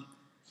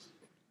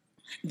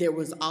 There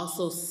was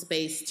also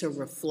space to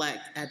reflect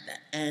at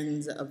the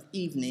ends of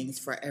evenings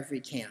for every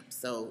camp.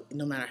 So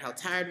no matter how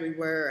tired we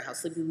were, or how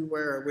sleepy we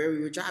were, or where we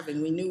were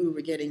driving, we knew we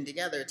were getting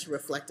together to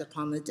reflect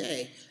upon the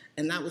day.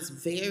 And that was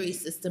very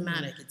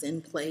systematic. It's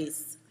in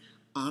place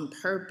on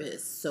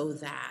purpose so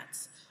that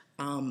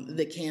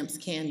the camps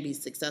can be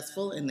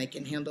successful and they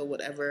can handle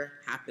whatever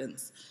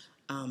happens.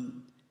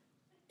 And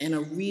a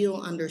real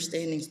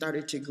understanding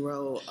started to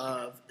grow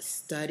of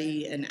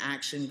study and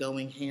action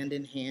going hand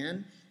in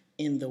hand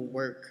in the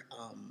work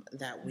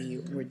that we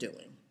were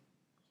doing.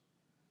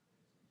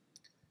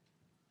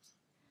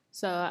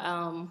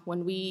 So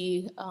when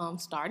we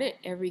started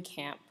every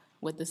camp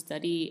with the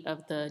study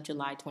of the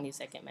July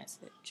 22nd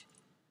message,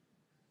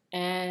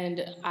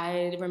 and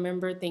I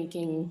remember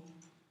thinking,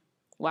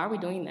 why are we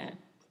doing that?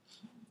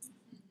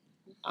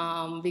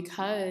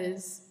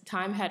 Because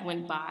time had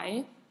went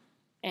by,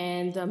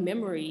 and the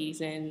memories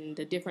and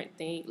the different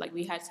things, like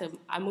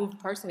I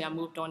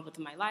moved on with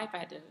my life. I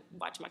had to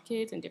watch my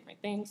kids and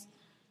different things.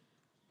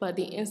 But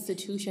the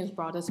institutions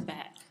brought us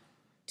back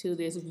to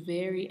this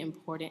very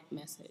important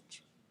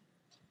message.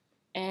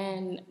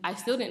 And I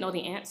still didn't know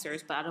the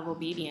answers, but out of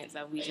obedience,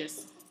 we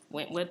just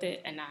went with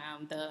it. And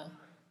the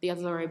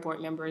auxiliary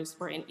board members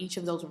were in each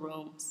of those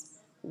rooms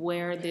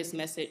where this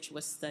message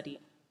was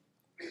studied.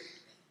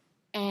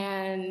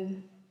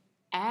 And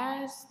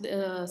as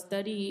the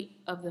study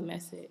of the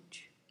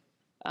message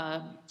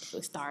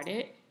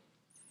started,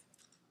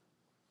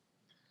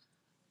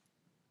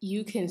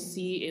 you can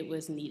see it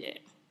was needed.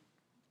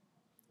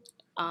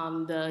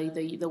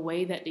 The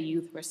way that the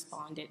youth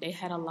responded, they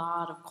had a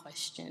lot of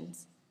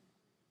questions.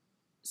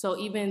 So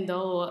even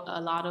though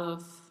a lot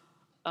of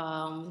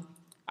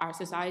our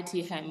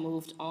society had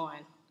moved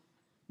on,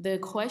 the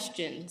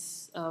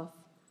questions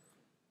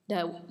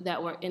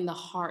that were in the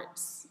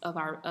hearts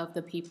of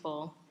the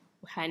people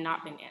had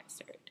not been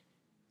answered.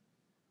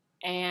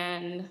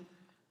 And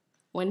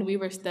when we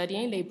were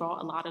studying, they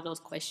brought a lot of those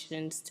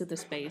questions to the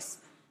space.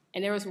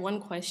 And there was one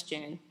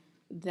question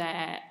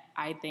that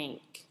I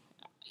think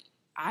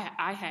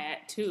I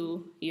had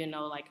too,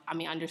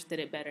 understood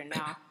it better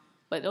now.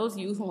 But those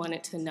youth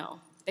wanted to know.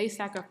 They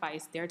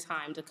sacrificed their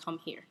time to come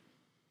here.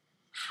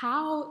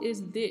 How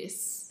is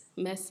this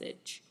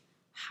message,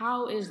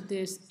 how is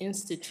this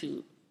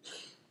institute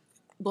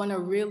going to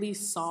really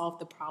solve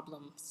the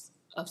problems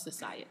of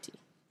society?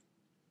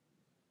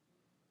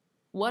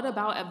 What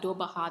about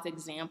Abdu'l-Bahá's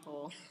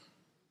example?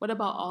 What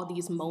about all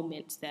these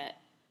moments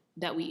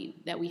that we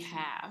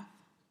have?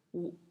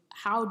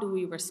 How do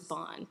we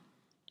respond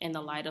in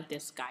the light of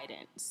this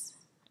guidance,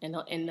 in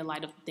the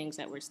light of the things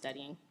that we're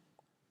studying?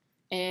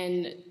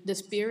 And the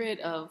spirit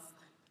of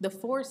the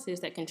forces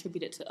that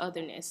contributed to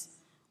otherness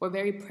were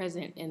very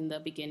present in the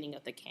beginning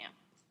of the camp.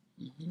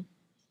 Mm-hmm.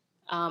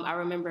 I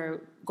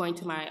remember going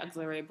to my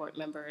auxiliary board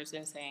members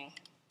and saying,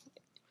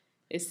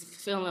 it's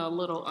feeling a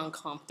little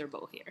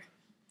uncomfortable here.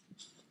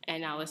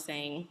 And I was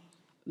saying,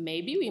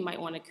 maybe we might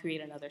want to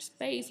create another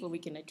space where we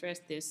can address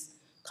this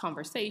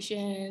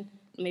conversation.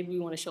 Maybe we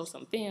want to show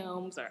some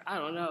films, or I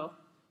don't know.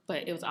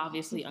 But it was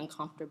obviously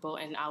uncomfortable,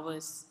 and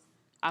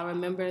I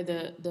remember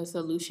the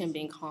solution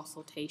being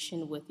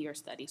consultation with your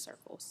study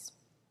circles,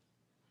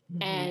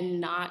 mm-hmm. and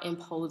not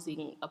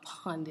imposing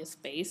upon this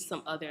space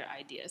some other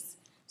ideas.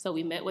 So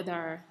we met with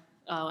our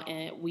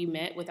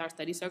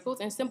study circles,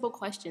 and simple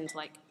questions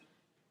like,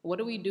 what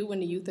do we do when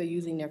the youth are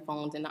using their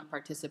phones and not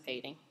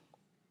participating?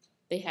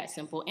 They had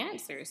simple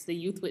answers. The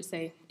youth would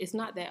say, it's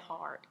not that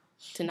hard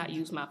to not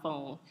use my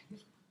phone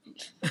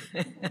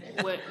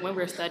when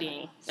we're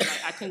studying. Like,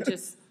 I can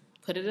just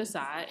put it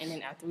aside, and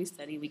then after we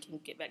study, we can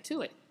get back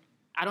to it.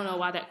 I don't know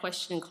why that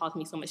question caused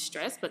me so much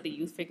stress, but the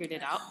youth figured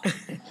it out.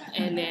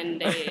 And then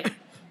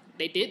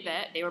they did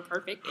that. They were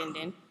perfect. And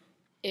then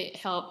it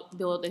helped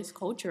build this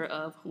culture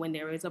of when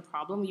there is a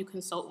problem, you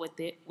consult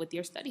with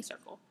your study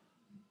circle.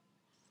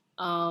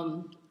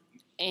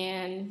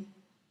 And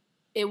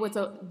it was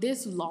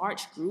this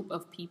large group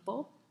of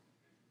people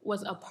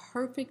was a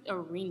perfect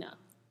arena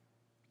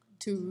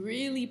to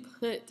really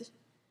put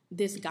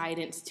this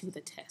guidance to the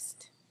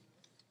test.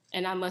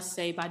 And I must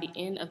say, by the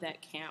end of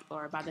that camp,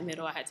 or by the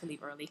middle, I had to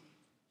leave early,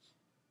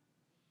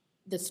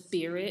 the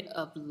spirit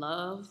of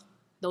love,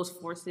 those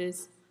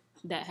forces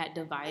that had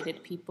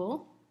divided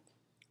people,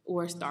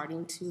 were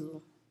starting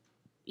to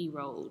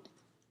erode.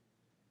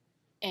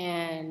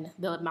 And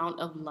the amount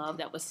of love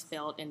that was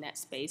felt in that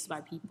space by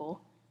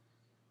people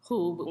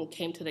who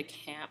came to the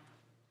camp,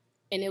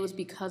 and it was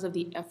because of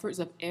the efforts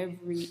of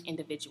every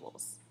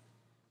individuals.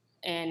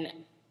 And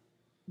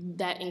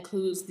that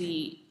includes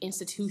the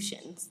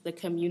institutions, the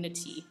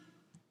community,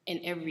 and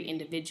every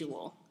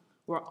individual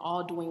were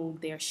all doing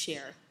their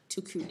share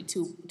to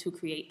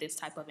create this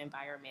type of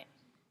environment.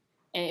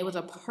 And it was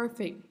a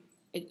perfect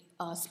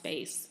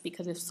space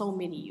because there's so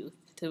many youth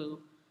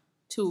to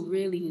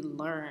really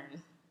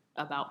learn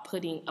about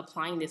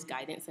applying this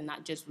guidance and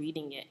not just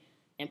reading it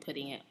and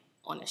putting it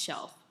on a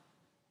shelf,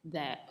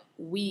 that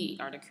we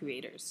are the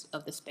creators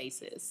of the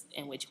spaces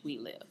in which we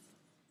live.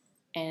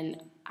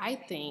 And I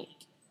think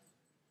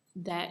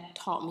that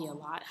taught me a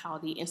lot, how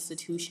the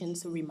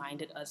institutions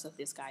reminded us of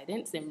this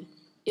guidance, and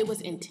it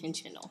was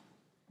intentional.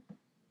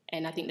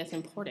 And I think that's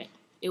important.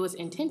 It was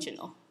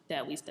intentional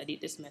that we studied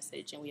this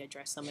message and we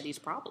addressed some of these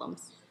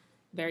problems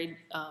very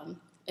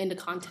in the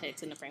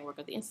context and the framework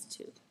of the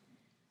Institute.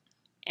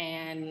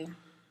 And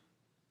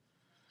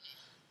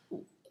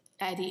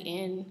at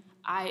the end,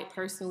 I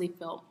personally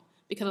felt,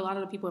 because a lot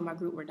of the people in my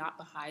group were not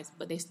Bahá'ís,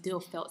 but they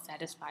still felt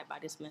satisfied by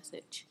this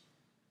message.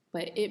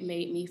 But it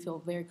made me feel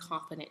very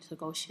confident to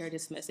go share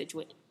this message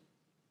with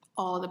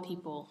all the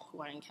people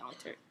who I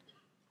encountered.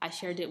 I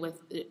shared it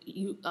with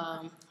you.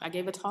 I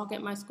gave a talk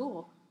at my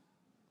school.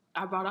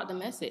 I brought out the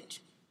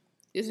message.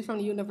 This is from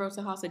the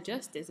Universal House of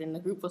Justice, and the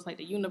group was like,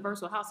 the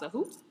Universal House of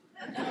who?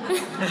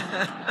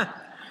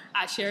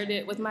 I shared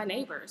it with my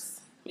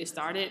neighbors. It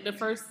started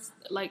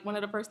one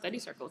of the first study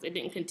circles. It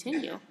didn't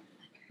continue.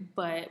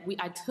 But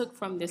I took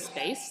from this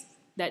space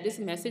that this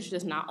message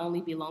does not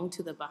only belong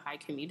to the Baha'i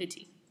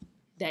community,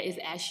 that is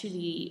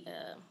actually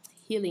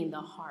healing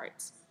the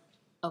hearts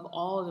of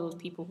all those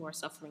people who are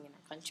suffering in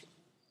our country.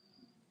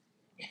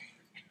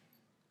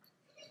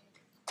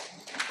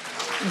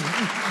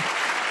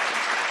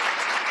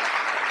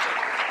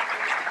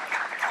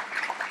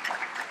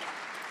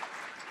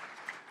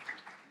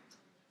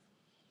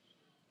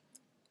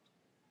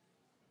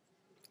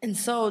 And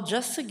so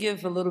just to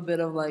give a little bit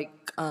of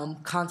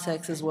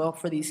context as well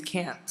for these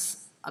camps.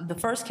 The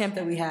first camp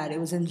that we had, it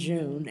was in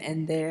June,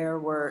 and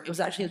it was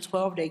actually a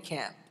 12-day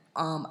camp.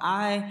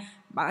 I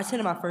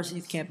attended my first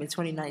youth camp in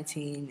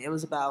 2019. It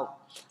was about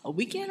a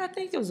weekend, I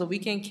think. It was a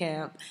weekend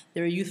camp.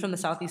 There were youth from the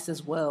Southeast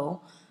as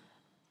well.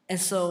 And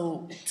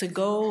so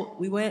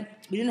we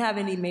didn't have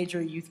any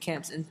major youth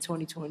camps in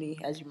 2020,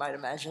 as you might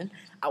imagine.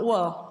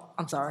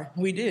 I'm sorry,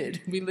 we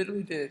did. We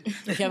literally did.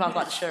 The camp I was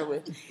about to share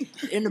with.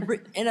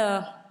 In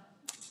a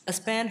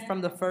span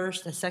from the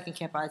first and second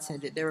camp I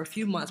attended, there were a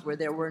few months where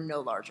there were no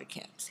larger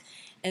camps.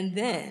 And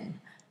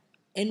then,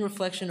 in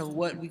reflection of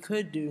what we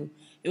could do,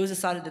 it was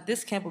decided that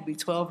this camp would be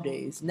 12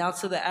 days. Now,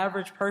 to the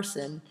average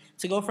person,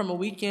 to go from a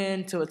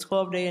weekend to a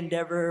 12-day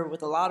endeavor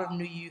with a lot of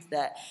new youth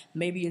that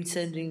may be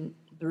attending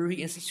the Ruhi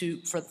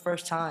Institute for the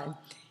first time,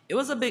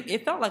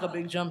 it felt like a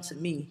big jump to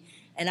me.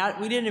 And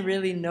we didn't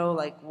really know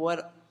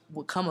what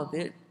would come of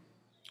it.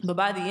 But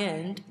by the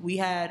end, we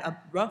had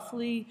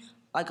roughly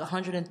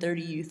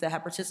 130 youth that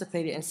had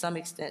participated in some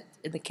extent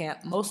in the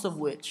camp, most of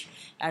which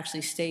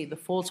actually stayed the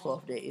full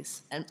 12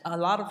 days, and a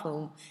lot of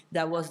whom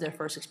that was their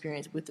first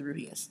experience with the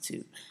Ruhi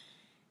Institute.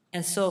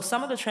 And so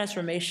some of the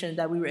transformation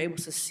that we were able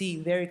to see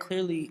very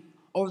clearly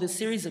over the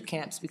series of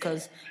camps,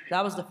 because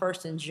that was the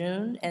first in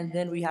June, and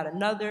then we had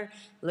another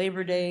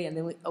Labor Day, and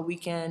then a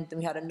weekend, then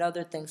we had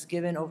another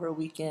Thanksgiving over a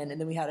weekend, and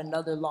then we had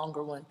another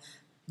longer one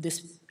this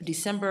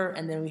December,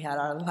 and then we had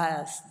our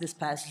last this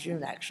past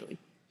June, actually.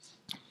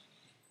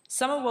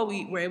 Some of what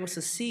we were able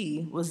to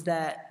see was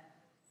that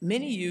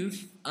many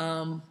youth,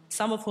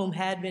 some of whom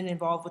had been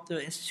involved with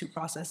the Institute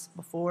process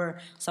before,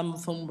 some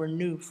of whom were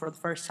new for the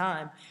first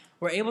time,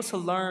 were able to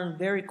learn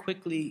very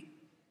quickly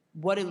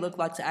what it looked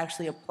like to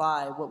actually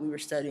apply what we were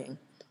studying.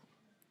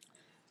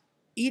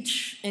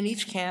 In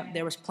each camp,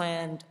 there was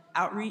planned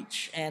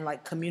outreach and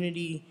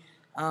community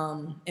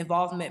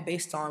involvement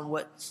based on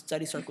what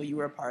study circle you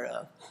were a part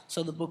of.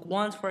 So the book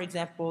ones, for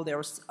example, there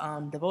was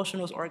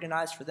devotionals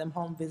organized for them,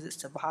 home visits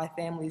to Baha'i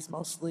families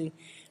mostly,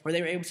 where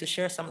they were able to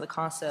share some of the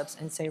concepts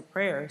and say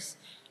prayers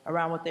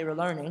around what they were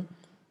learning.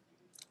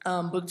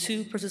 Book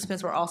two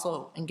participants were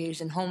also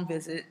engaged in home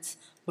visits.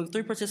 Book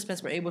three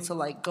participants were able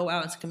to go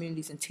out into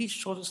communities and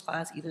teach children's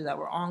class, either that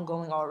were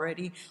ongoing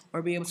already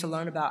or be able to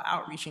learn about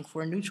outreaching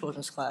for new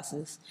children's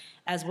classes,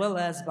 as well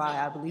as by,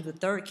 I believe, the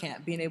third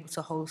camp, being able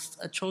to host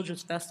a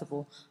children's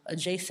festival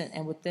adjacent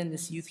and within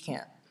this youth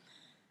camp.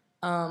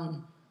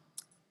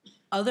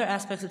 Other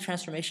aspects of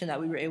transformation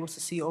that we were able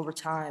to see over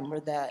time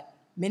were that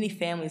many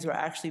families were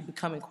actually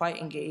becoming quite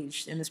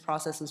engaged in this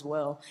process as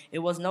well. It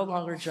was no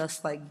longer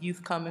just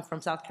youth coming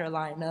from South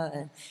Carolina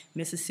and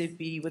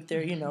Mississippi with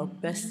their,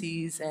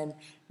 besties and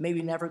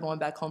maybe never going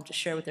back home to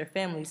share with their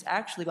families.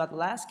 Actually, by the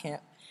last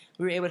camp,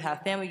 we were able to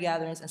have family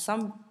gatherings, and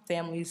some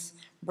families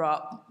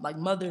brought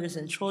mothers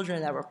and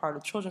children that were part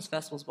of children's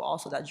festivals, but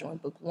also that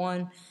joined Book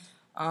One.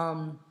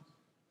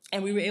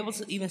 And we were able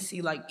to even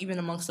see, even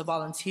amongst the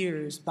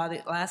volunteers, by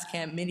the last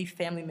camp, many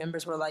family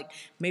members were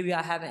maybe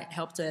I haven't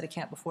helped at a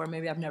camp before,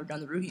 maybe I've never done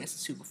the Ruhi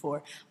Institute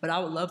before, but I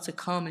would love to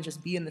come and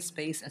just be in the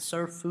space and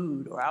serve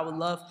food, or I would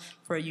love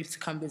for a youth to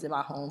come visit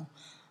my home.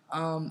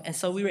 And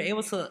so we were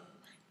able to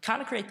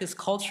kind of create this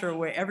culture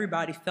where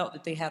everybody felt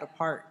that they had a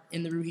part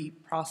in the Ruhi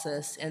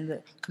process and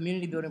the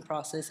community building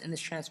process and this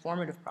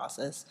transformative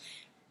process,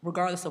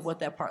 regardless of what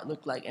that part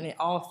looked like. And it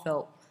all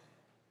felt,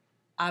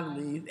 I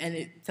believe, and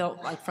it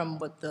felt from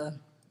what the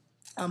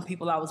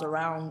people I was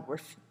around were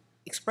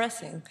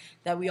expressing,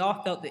 that we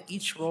all felt that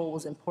each role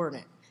was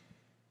important.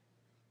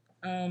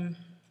 In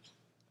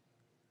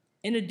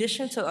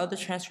addition to other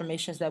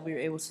transformations that we were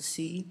able to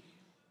see,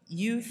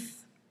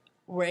 youth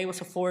were able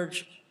to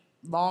forge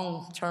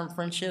long-term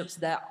friendships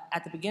that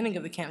at the beginning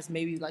of the camps,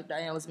 maybe like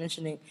Diane was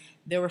mentioning,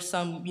 there were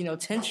some,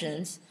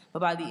 tensions, but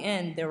by the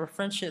end, there were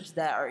friendships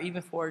that are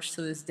even forged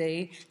to this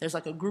day. There's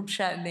a group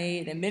chat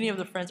made, and many of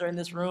the friends are in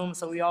this room,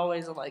 so we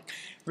always are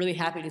really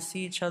happy to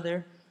see each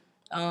other.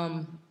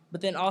 But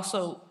then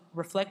also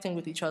reflecting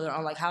with each other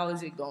on how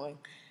is it going?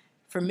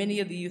 For many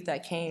of the youth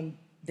that came,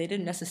 they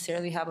didn't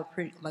necessarily have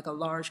a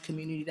large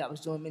community that was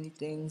doing many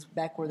things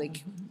back where they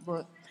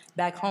were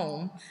back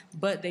home,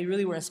 but they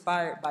really were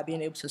inspired by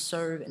being able to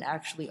serve and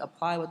actually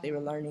apply what they were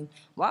learning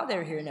while they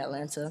were here in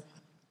Atlanta.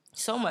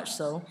 So much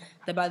so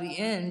that by the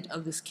end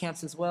of this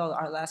camps as well,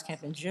 our last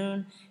camp in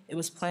June, it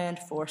was planned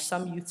for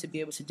some youth to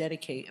be able to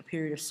dedicate a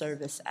period of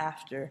service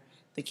after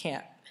the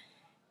camp.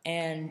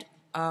 And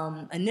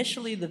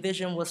initially, the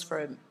vision was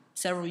for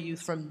several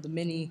youth from the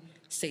many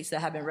states that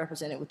have been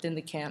represented within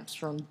the camps,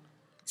 from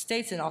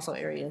states and also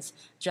areas: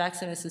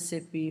 Jackson,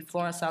 Mississippi,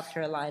 Florence, South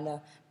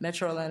Carolina,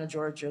 Metro Atlanta,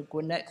 Georgia,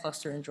 Gwinnett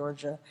Cluster in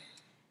Georgia.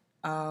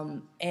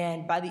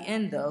 And by the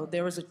end, though,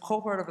 there was a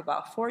cohort of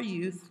about 4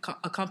 youth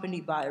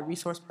accompanied by a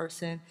resource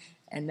person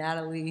and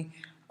Natalie.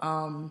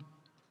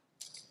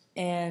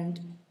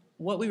 And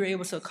what we were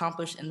able to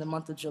accomplish in the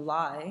month of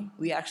July,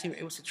 we actually were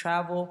able to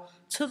travel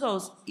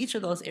to each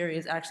of those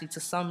areas, actually to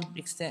some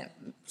extent,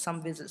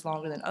 some visits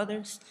longer than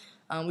others.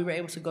 We were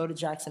able to go to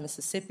Jackson,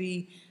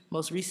 Mississippi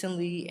most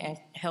recently and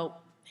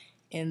help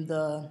in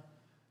the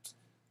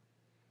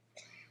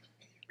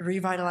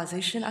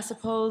revitalization, I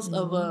suppose,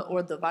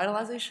 or the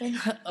vitalization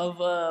of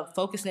a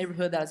focused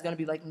neighborhood that is going to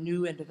be like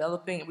new and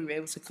developing, and we were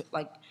able to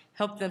like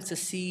help them to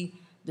see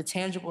the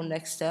tangible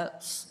next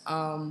steps.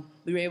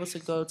 We were able to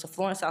go to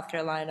Florence, South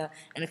Carolina,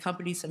 and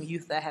accompany some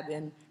youth that have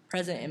been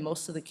present in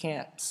most of the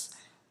camps,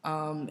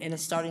 and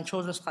starting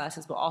children's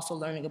classes, but also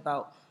learning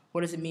about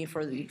what does it mean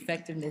for the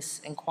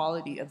effectiveness and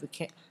quality of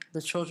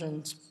the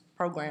children's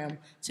program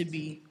to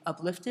be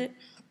uplifted,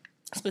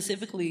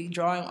 specifically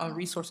drawing on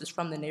resources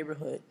from the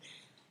neighborhood.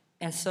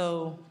 And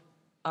so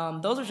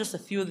those are just a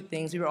few of the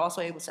things. We were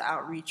also able to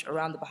outreach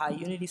around the Baha'i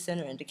Unity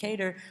Center in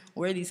Decatur,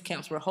 where these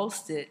camps were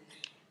hosted.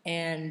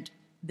 And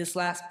this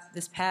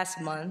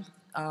past month,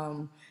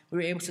 we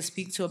were able to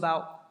speak to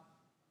about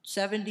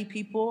 70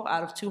 people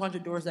out of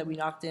 200 doors that we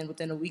knocked in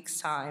within a week's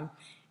time,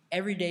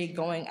 every day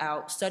going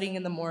out, studying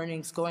in the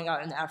mornings, going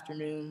out in the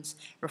afternoons,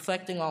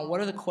 reflecting on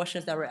what are the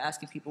questions that we're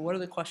asking people, what are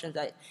the questions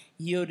that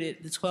yielded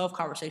the 12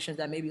 conversations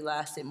that maybe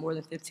lasted more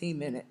than 15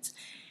 minutes.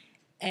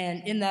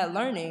 And in that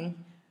learning,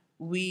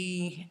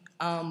 we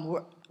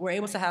were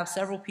able to have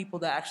several people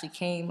that actually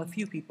came, a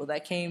few people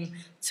that came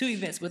to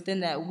events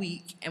within that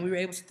week, and we were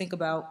able to think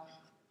about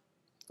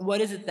what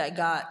is it that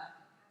got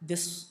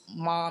this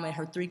mom and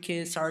her 3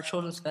 kids to our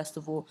children's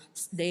festival,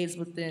 days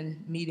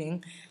within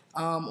meeting,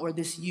 or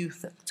this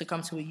youth to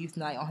come to a youth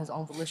night on his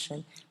own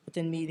volition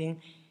within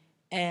meeting.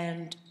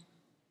 And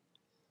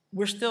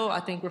we're still,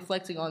 I think,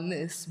 reflecting on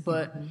this,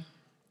 but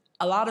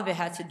a lot of it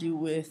had to do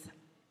with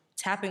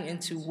tapping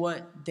into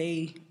what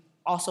they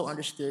also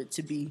understood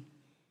to be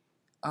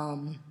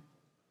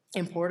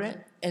important,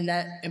 and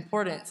that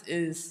importance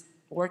is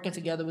working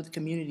together with the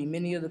community.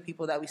 Many of the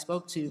people that we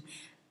spoke to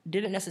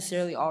didn't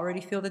necessarily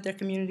already feel that their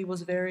community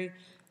was very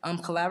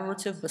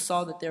collaborative, but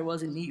saw that there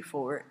was a need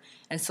for it.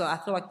 And so I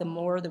feel like the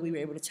more that we were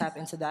able to tap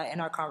into that in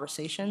our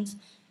conversations,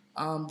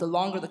 the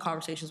longer the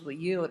conversations would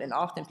yield, and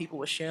often people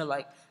would share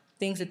like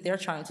things that they're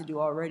trying to do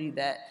already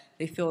that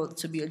they feel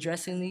to be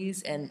addressing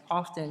these, and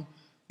often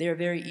they're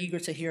very eager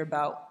to hear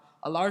about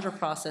a larger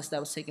process that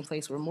was taking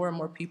place where more and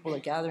more people are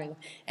gathering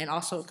and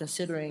also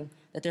considering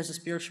that there's a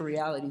spiritual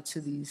reality to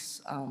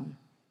these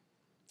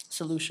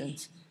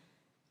solutions.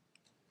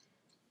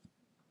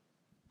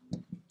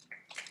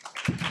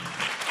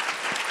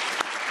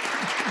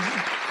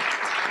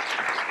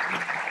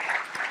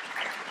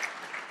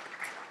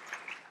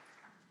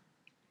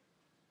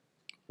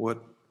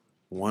 What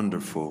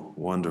wonderful,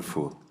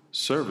 wonderful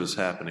service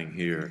happening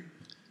here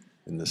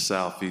in the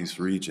Southeast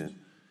region.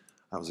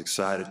 I was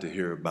excited to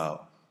hear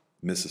about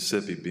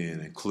Mississippi being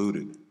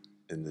included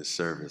in this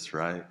service,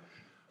 right?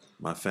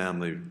 My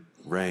family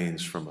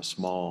ranged from a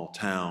small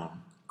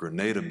town,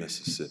 Grenada,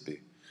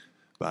 Mississippi,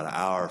 about an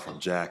hour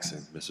from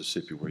Jackson,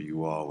 Mississippi, where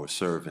you all were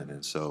serving.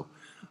 And so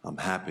I'm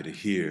happy to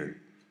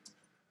hear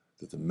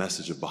that the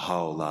message of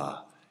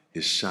Baha'u'llah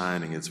is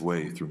shining its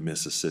way through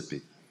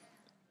Mississippi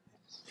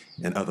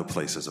and other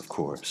places, of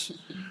course.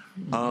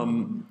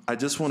 I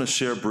just want to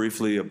share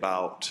briefly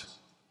about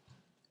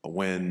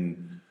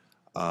when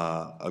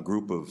a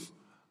group of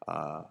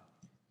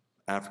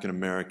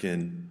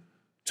African-American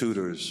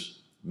tutors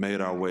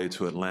made our way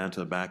to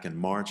Atlanta back in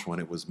March when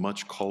it was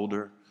much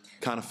colder.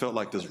 Kind of felt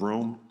like this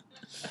room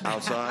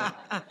outside.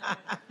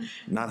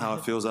 Not how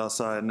it feels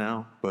outside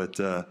now, but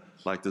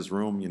like this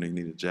room, you know, you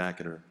need a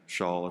jacket or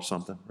shawl or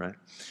something, right?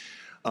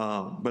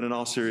 But in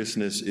all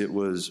seriousness, it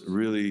was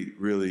really,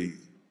 really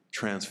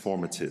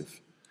transformative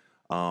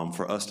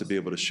for us to be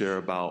able to share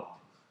about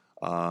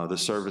the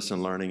service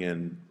and learning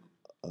in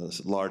a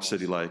large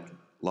city like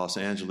Los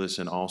Angeles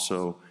and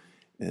also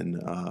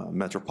in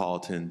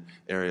metropolitan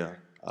area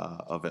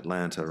of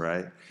Atlanta,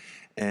 right?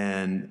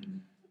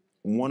 And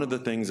one of the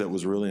things that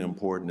was really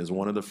important is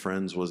one of the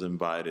friends was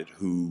invited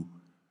who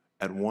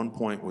at one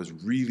point was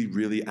really,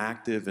 really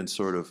active and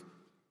sort of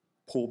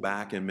pulled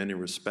back in many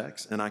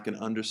respects, and I can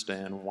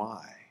understand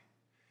why.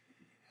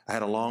 I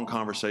had a long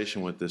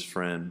conversation with this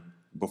friend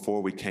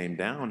before we came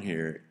down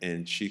here,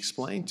 and she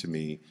explained to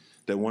me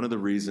that one of the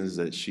reasons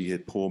that she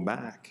had pulled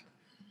back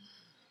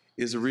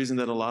is the reason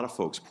that a lot of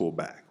folks pull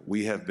back.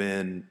 We have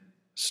been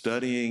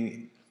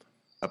studying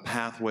a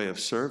pathway of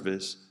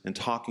service and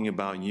talking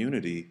about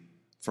unity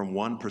from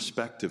one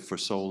perspective for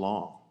so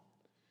long,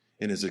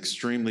 and is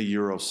extremely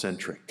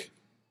Eurocentric.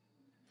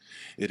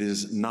 It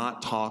is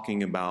not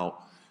talking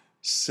about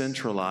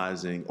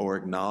centralizing or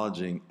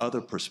acknowledging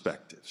other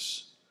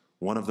perspectives,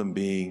 one of them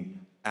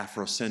being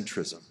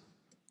Afrocentrism.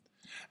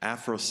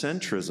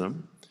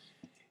 Afrocentrism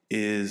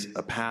is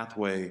a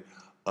pathway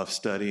of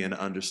study and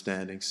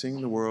understanding, seeing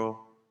the world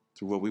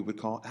through what we would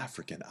call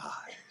African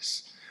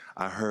eyes.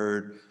 I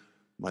heard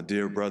my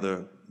dear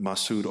brother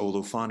Masoud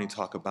Olufani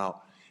talk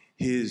about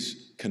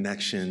his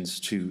connections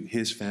to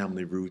his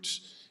family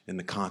roots in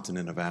the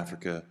continent of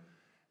Africa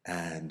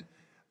and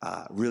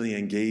really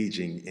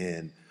engaging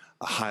in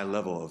a high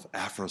level of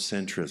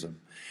Afrocentrism.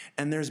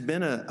 And there's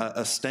been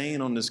a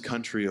stain on this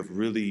country of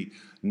really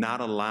not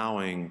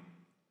allowing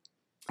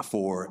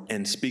for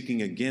and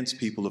speaking against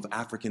people of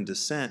African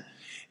descent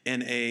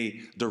in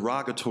a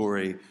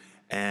derogatory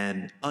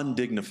and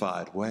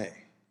undignified way.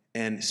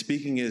 and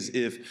speaking as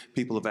if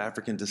people of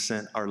African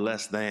descent are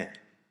less than.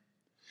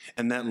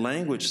 And that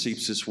language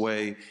seeps its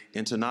way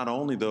into not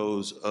only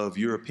those of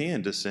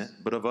European descent,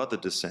 but of other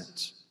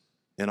descents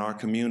in our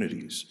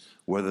communities,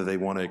 whether they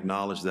want to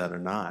acknowledge that or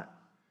not,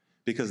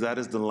 because that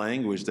is the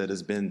language that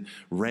has been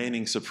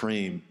reigning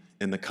supreme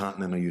in the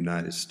continental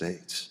United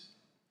States.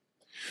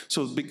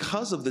 So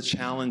because of the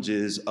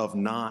challenges of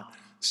not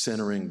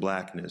centering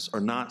Blackness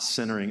or not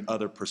centering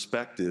other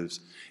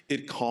perspectives,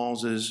 it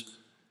causes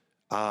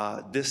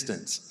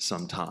distance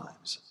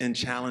sometimes and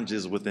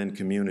challenges within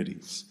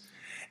communities.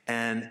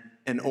 And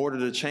in order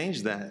to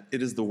change that,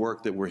 it is the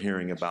work that we're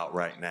hearing about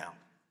right now.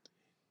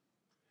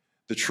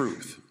 The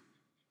truth.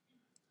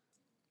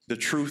 The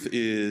truth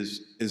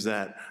is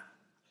that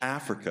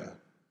Africa,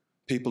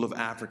 people of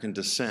African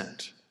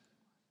descent,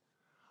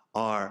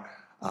 are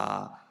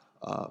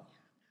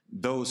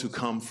those who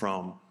come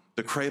from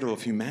the cradle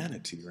of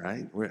humanity,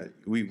 right?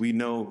 We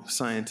know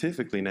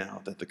scientifically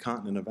now that the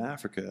continent of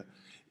Africa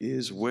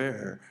is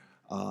where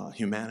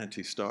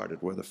humanity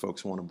started, whether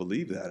folks want to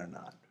believe that or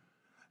not.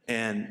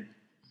 And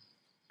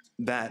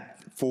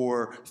that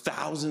for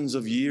thousands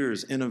of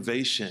years,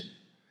 innovation,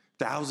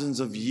 thousands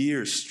of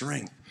years,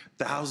 strength,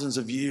 thousands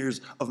of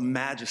years of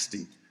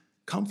majesty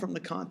come from the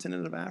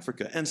continent of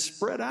Africa and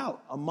spread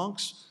out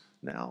amongst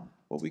now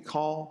what we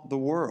call the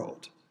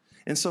world.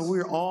 And so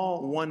we're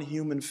all one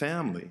human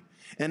family.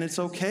 And it's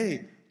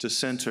okay to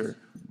center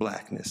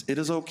Blackness. It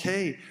is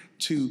okay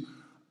to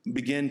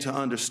begin to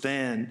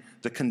understand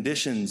the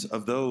conditions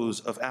of those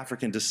of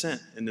African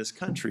descent in this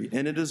country.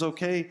 And it is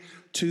okay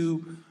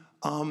to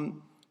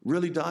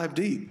really dive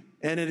deep.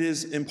 And it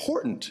is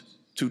important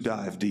to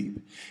dive deep.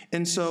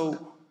 And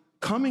so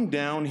coming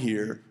down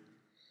here,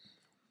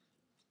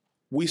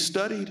 we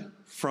studied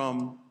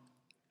from,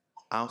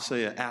 I'll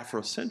say, an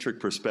Afrocentric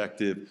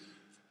perspective,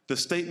 the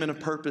statement of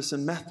purpose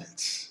and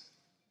methods.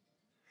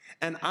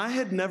 And I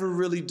had never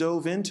really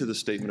dove into the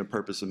statement of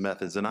purpose and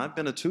methods, and I've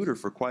been a tutor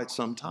for quite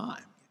some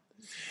time.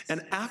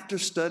 And after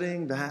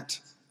studying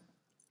that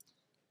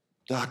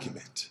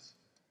document,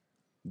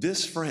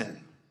 this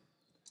friend,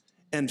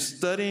 and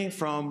studying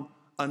from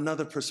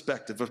another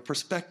perspective, a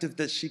perspective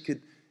that she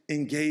could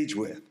engage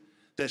with,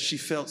 that she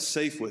felt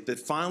safe with, that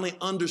finally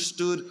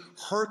understood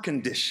her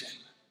condition,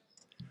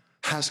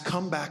 has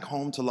come back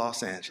home to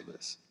Los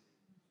Angeles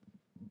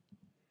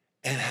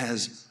and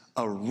has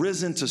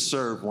arisen to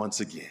serve once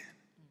again,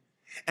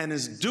 and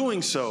is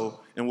doing so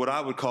in what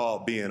I would call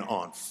being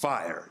on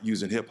fire,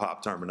 using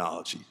hip-hop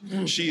terminology.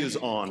 She is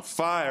on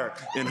fire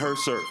in her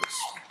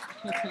service.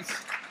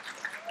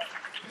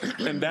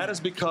 And that is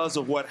because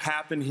of what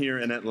happened here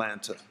in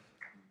Atlanta.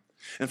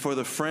 And for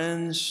the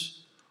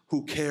friends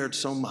who cared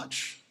so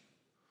much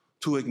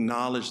to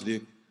acknowledge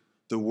the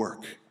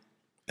work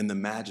and the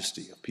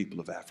majesty of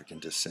people of African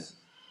descent.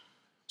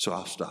 So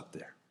I'll stop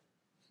there.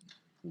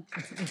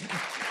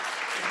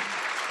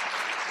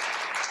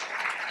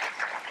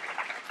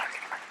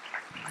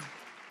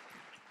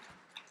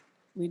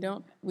 We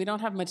don't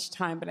have much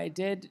time, but I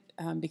did,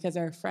 because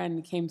our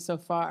friend came so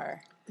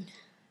far,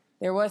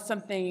 there was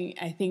something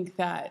I think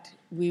that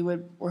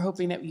we're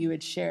hoping that you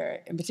would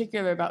share, in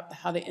particular about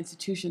how the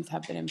institutions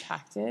have been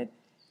impacted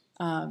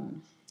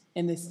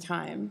in this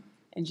time,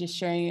 and just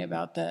sharing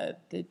about the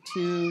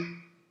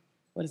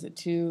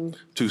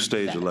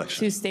two-stage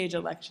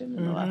election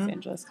in the Los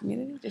Angeles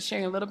community. Just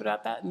sharing a little bit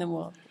about that, and then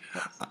we'll.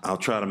 I'll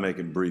try to make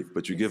it brief,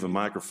 but you give a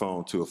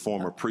microphone to a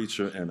former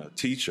preacher and a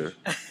teacher,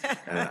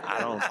 and I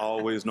don't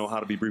always know how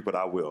to be brief, but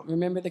I will.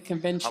 Remember the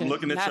convention. I'm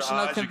looking at National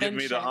your eyes. You give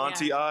me the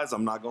auntie eyes.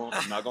 I'm not going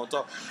to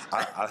talk.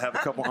 I have a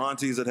couple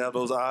aunties that have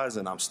those eyes,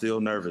 and I'm still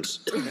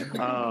nervous.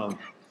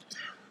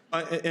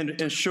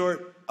 In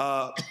short,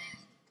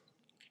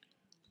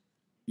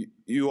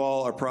 you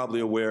all are probably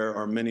aware,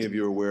 or many of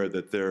you are aware,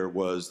 that there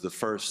was the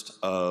first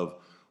of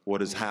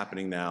what is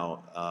happening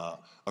now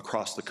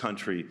across the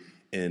country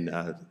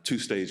in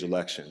two-stage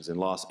elections. And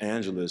Los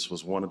Angeles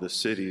was one of the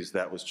cities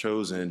that was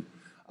chosen.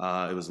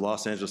 It was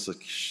Los Angeles,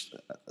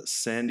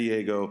 San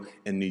Diego,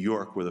 and New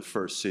York were the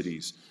first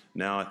cities.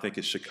 Now I think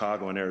it's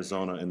Chicago and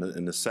Arizona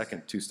in the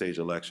second two-stage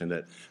election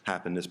that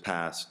happened this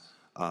past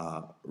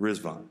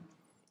Rizvan.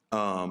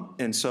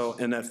 And so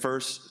in that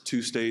first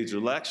two-stage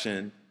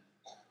election,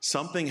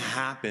 something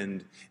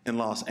happened in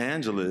Los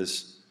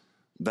Angeles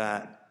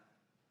that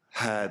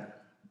had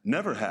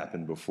never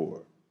happened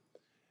before.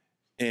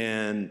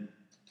 And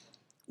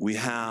we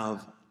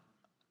have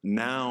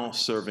now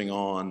serving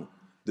on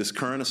this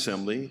current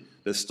assembly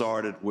that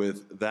started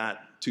with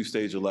that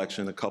two-stage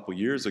election a couple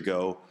years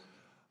ago,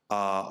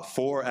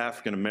 4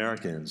 African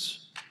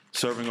Americans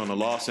serving on the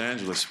Los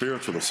Angeles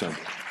Spiritual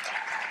Assembly.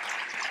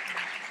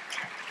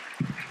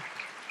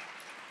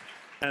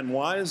 And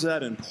why is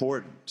that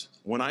important?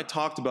 When I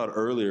talked about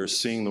earlier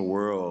seeing the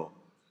world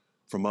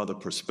from other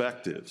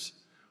perspectives,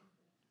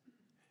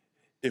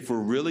 if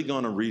we're really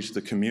going to reach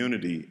the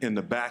community in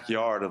the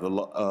backyard of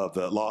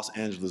the Los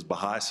Angeles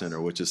Bahá'í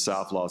Center, which is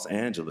South Los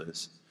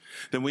Angeles,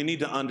 then we need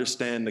to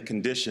understand the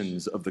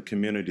conditions of the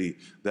community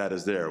that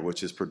is there,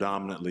 which is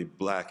predominantly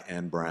black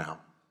and brown.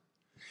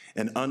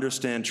 and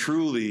understand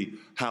truly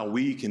how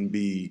we can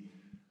be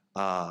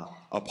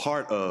a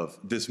part of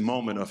this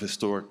moment of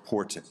historic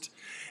portent.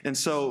 And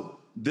so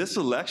this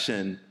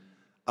election,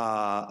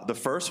 the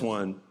first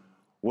one,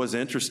 was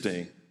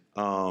interesting.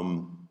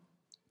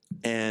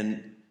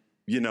 And,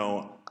 you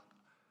know,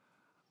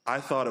 I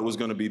thought it was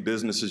going to be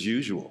business as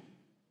usual.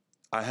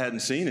 I hadn't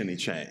seen any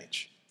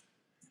change.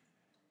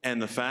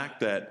 And the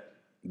fact that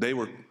they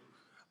were,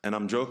 and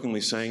I'm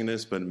jokingly saying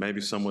this, but maybe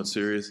somewhat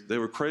serious, they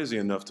were crazy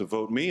enough to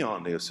vote me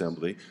on the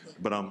assembly,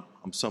 but I'm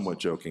somewhat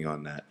joking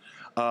on that,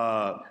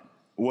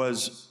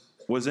 was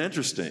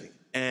interesting.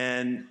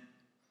 And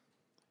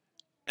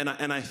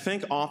I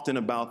think often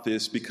about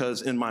this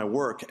because in my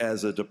work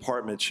as a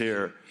department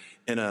chair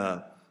in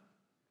a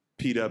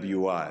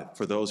PWI,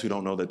 for those who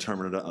don't know that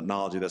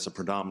terminology, that's a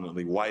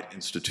predominantly white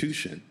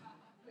institution.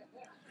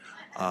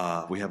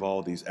 We have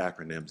all these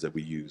acronyms that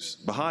we use.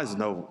 Bahá'ís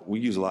know we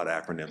use a lot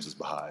of acronyms as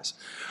Bahá'ís.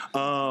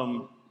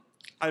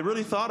 I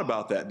really thought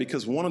about that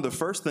because one of the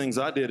first things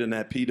I did in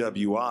that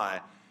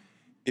PWI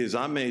is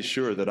I made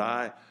sure that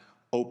I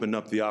opened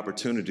up the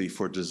opportunity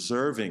for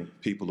deserving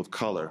people of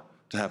color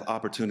to have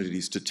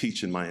opportunities to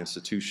teach in my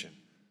institution.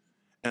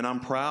 And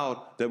I'm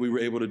proud that we were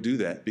able to do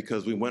that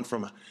because we went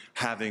from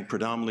having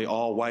predominantly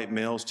all white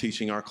males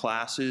teaching our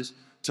classes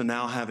to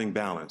now having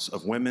balance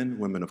of women,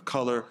 women of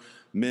color,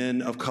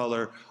 men of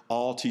color,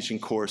 all teaching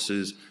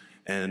courses.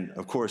 And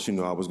of course, you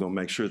know, I was gonna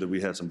make sure that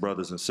we had some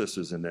brothers and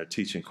sisters in there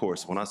teaching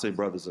courses. When I say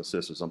brothers and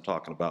sisters, I'm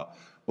talking about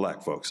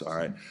black folks, all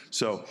right?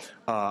 So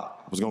I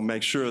was gonna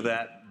make sure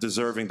that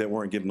deserving that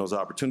weren't given those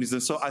opportunities.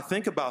 And so I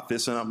think about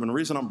this, and the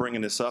reason I'm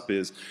bringing this up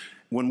is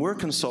when we're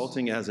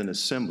consulting as an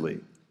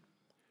assembly,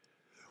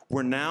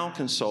 we're now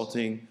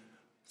consulting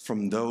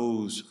from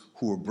those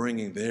who are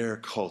bringing their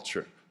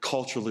culture,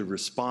 culturally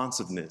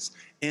responsiveness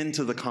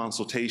into the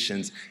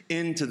consultations,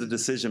 into the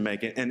decision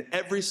making. And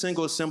every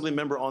single assembly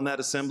member on that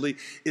assembly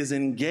is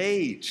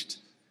engaged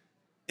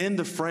in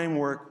the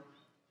framework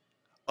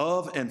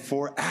of and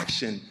for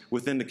action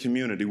within the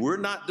community. We're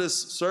not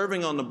just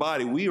serving on the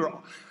body. We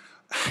are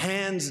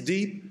hands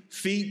deep,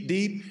 feet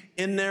deep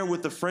in there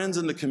with the friends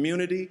in the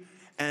community.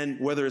 And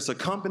whether it's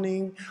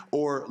accompanying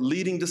or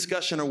leading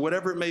discussion or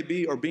whatever it may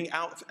be, or being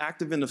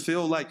active in the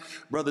field like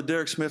Brother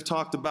Derek Smith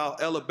talked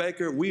about, Ella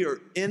Baker, we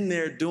are in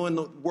there doing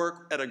the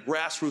work at a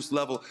grassroots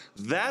level.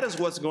 That is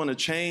what's going to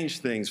change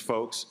things,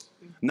 folks.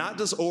 Not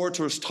just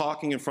orators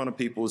talking in front of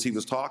people as he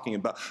was talking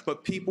about,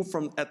 but people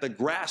from at the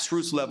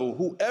grassroots level,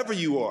 whoever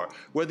you are,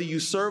 whether you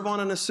serve on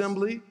an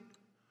assembly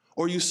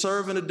or you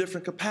serve in a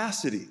different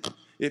capacity.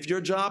 If your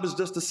job is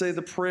just to say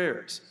the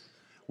prayers,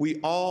 we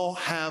all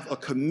have a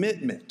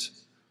commitment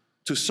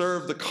to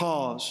serve the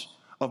cause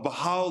of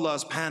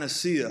Baha'u'llah's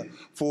panacea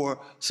for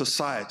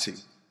society,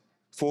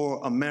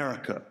 for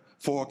America,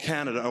 for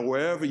Canada, or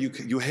wherever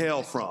you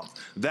hail from.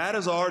 That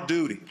is our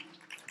duty,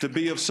 to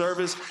be of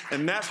service,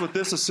 and that's what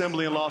this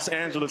assembly in Los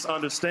Angeles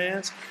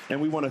understands,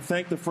 and we want to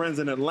thank the friends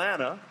in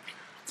Atlanta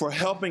for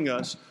helping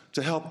us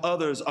to help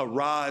others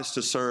arise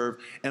to serve,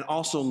 and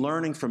also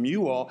learning from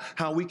you all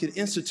how we can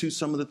institute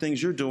some of the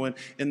things you're doing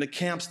in the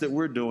camps that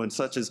we're doing,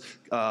 such as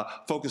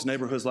focused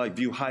neighborhoods like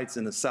View Heights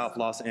in the South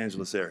Los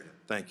Angeles area.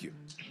 Thank you.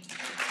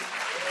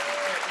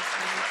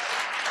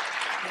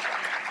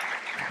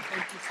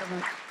 Thank you so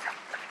much.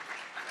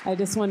 I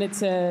just wanted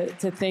to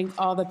thank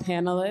all the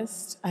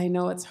panelists. I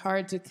know it's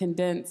hard to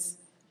condense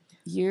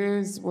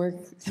years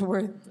worth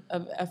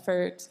of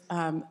effort,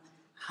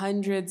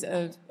 hundreds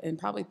of, and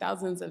probably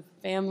thousands of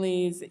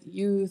families,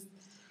 youth,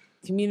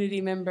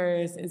 community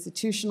members,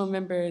 institutional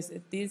members.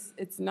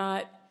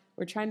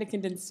 We're trying to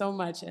condense so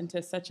much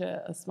into such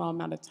a small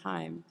amount of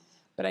time.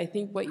 But I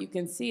think what you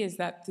can see is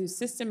that through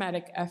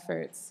systematic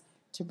efforts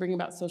to bring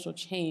about social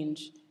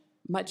change,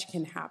 much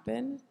can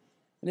happen.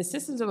 And the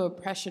systems of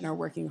oppression are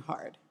working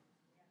hard,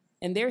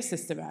 and they're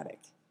systematic,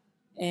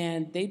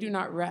 and they do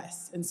not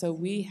rest. And so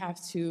we have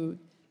to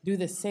do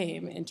the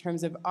same in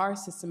terms of our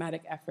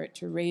systematic effort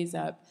to raise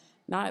up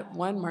not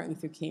one Martin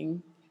Luther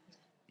King,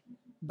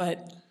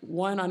 but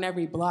one on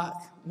every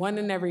block, one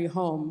in every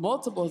home,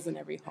 multiples in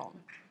every home.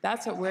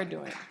 That's what we're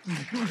doing.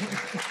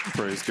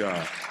 Praise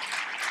God.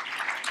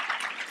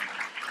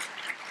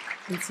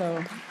 And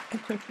so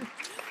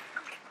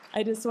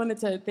I just wanted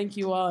to thank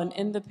you all and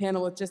end the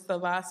panel with just the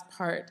last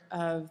part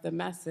of the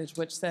message,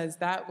 which says,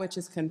 that which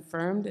is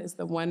confirmed is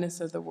the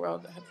oneness of the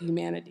world of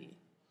humanity.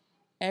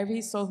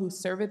 Every soul who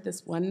serveth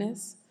this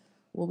oneness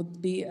will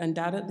be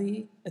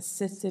undoubtedly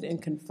assisted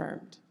and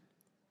confirmed.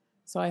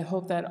 So I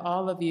hope that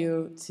all of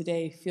you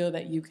today feel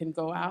that you can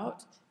go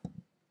out,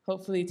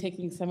 hopefully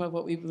taking some of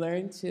what we've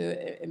learned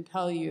to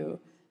impel you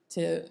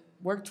to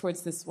work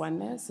towards this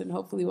oneness, and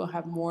hopefully we'll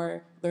have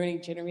more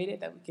learning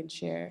generated that we can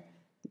share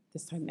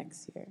this time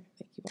next year.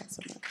 Thank you all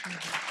so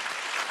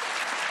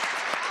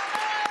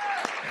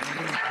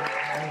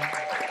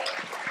much.